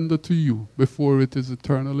surrender to you before it is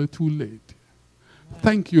eternally too late.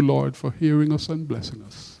 Thank you, Lord, for hearing us and blessing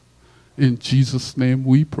us. In Jesus' name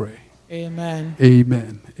we pray. Amen.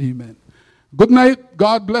 Amen. Amen. Good night.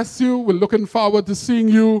 God bless you. We're looking forward to seeing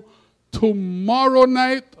you tomorrow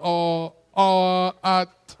night or at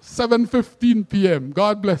 7:15 p.m.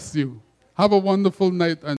 God bless you. Have a wonderful night. And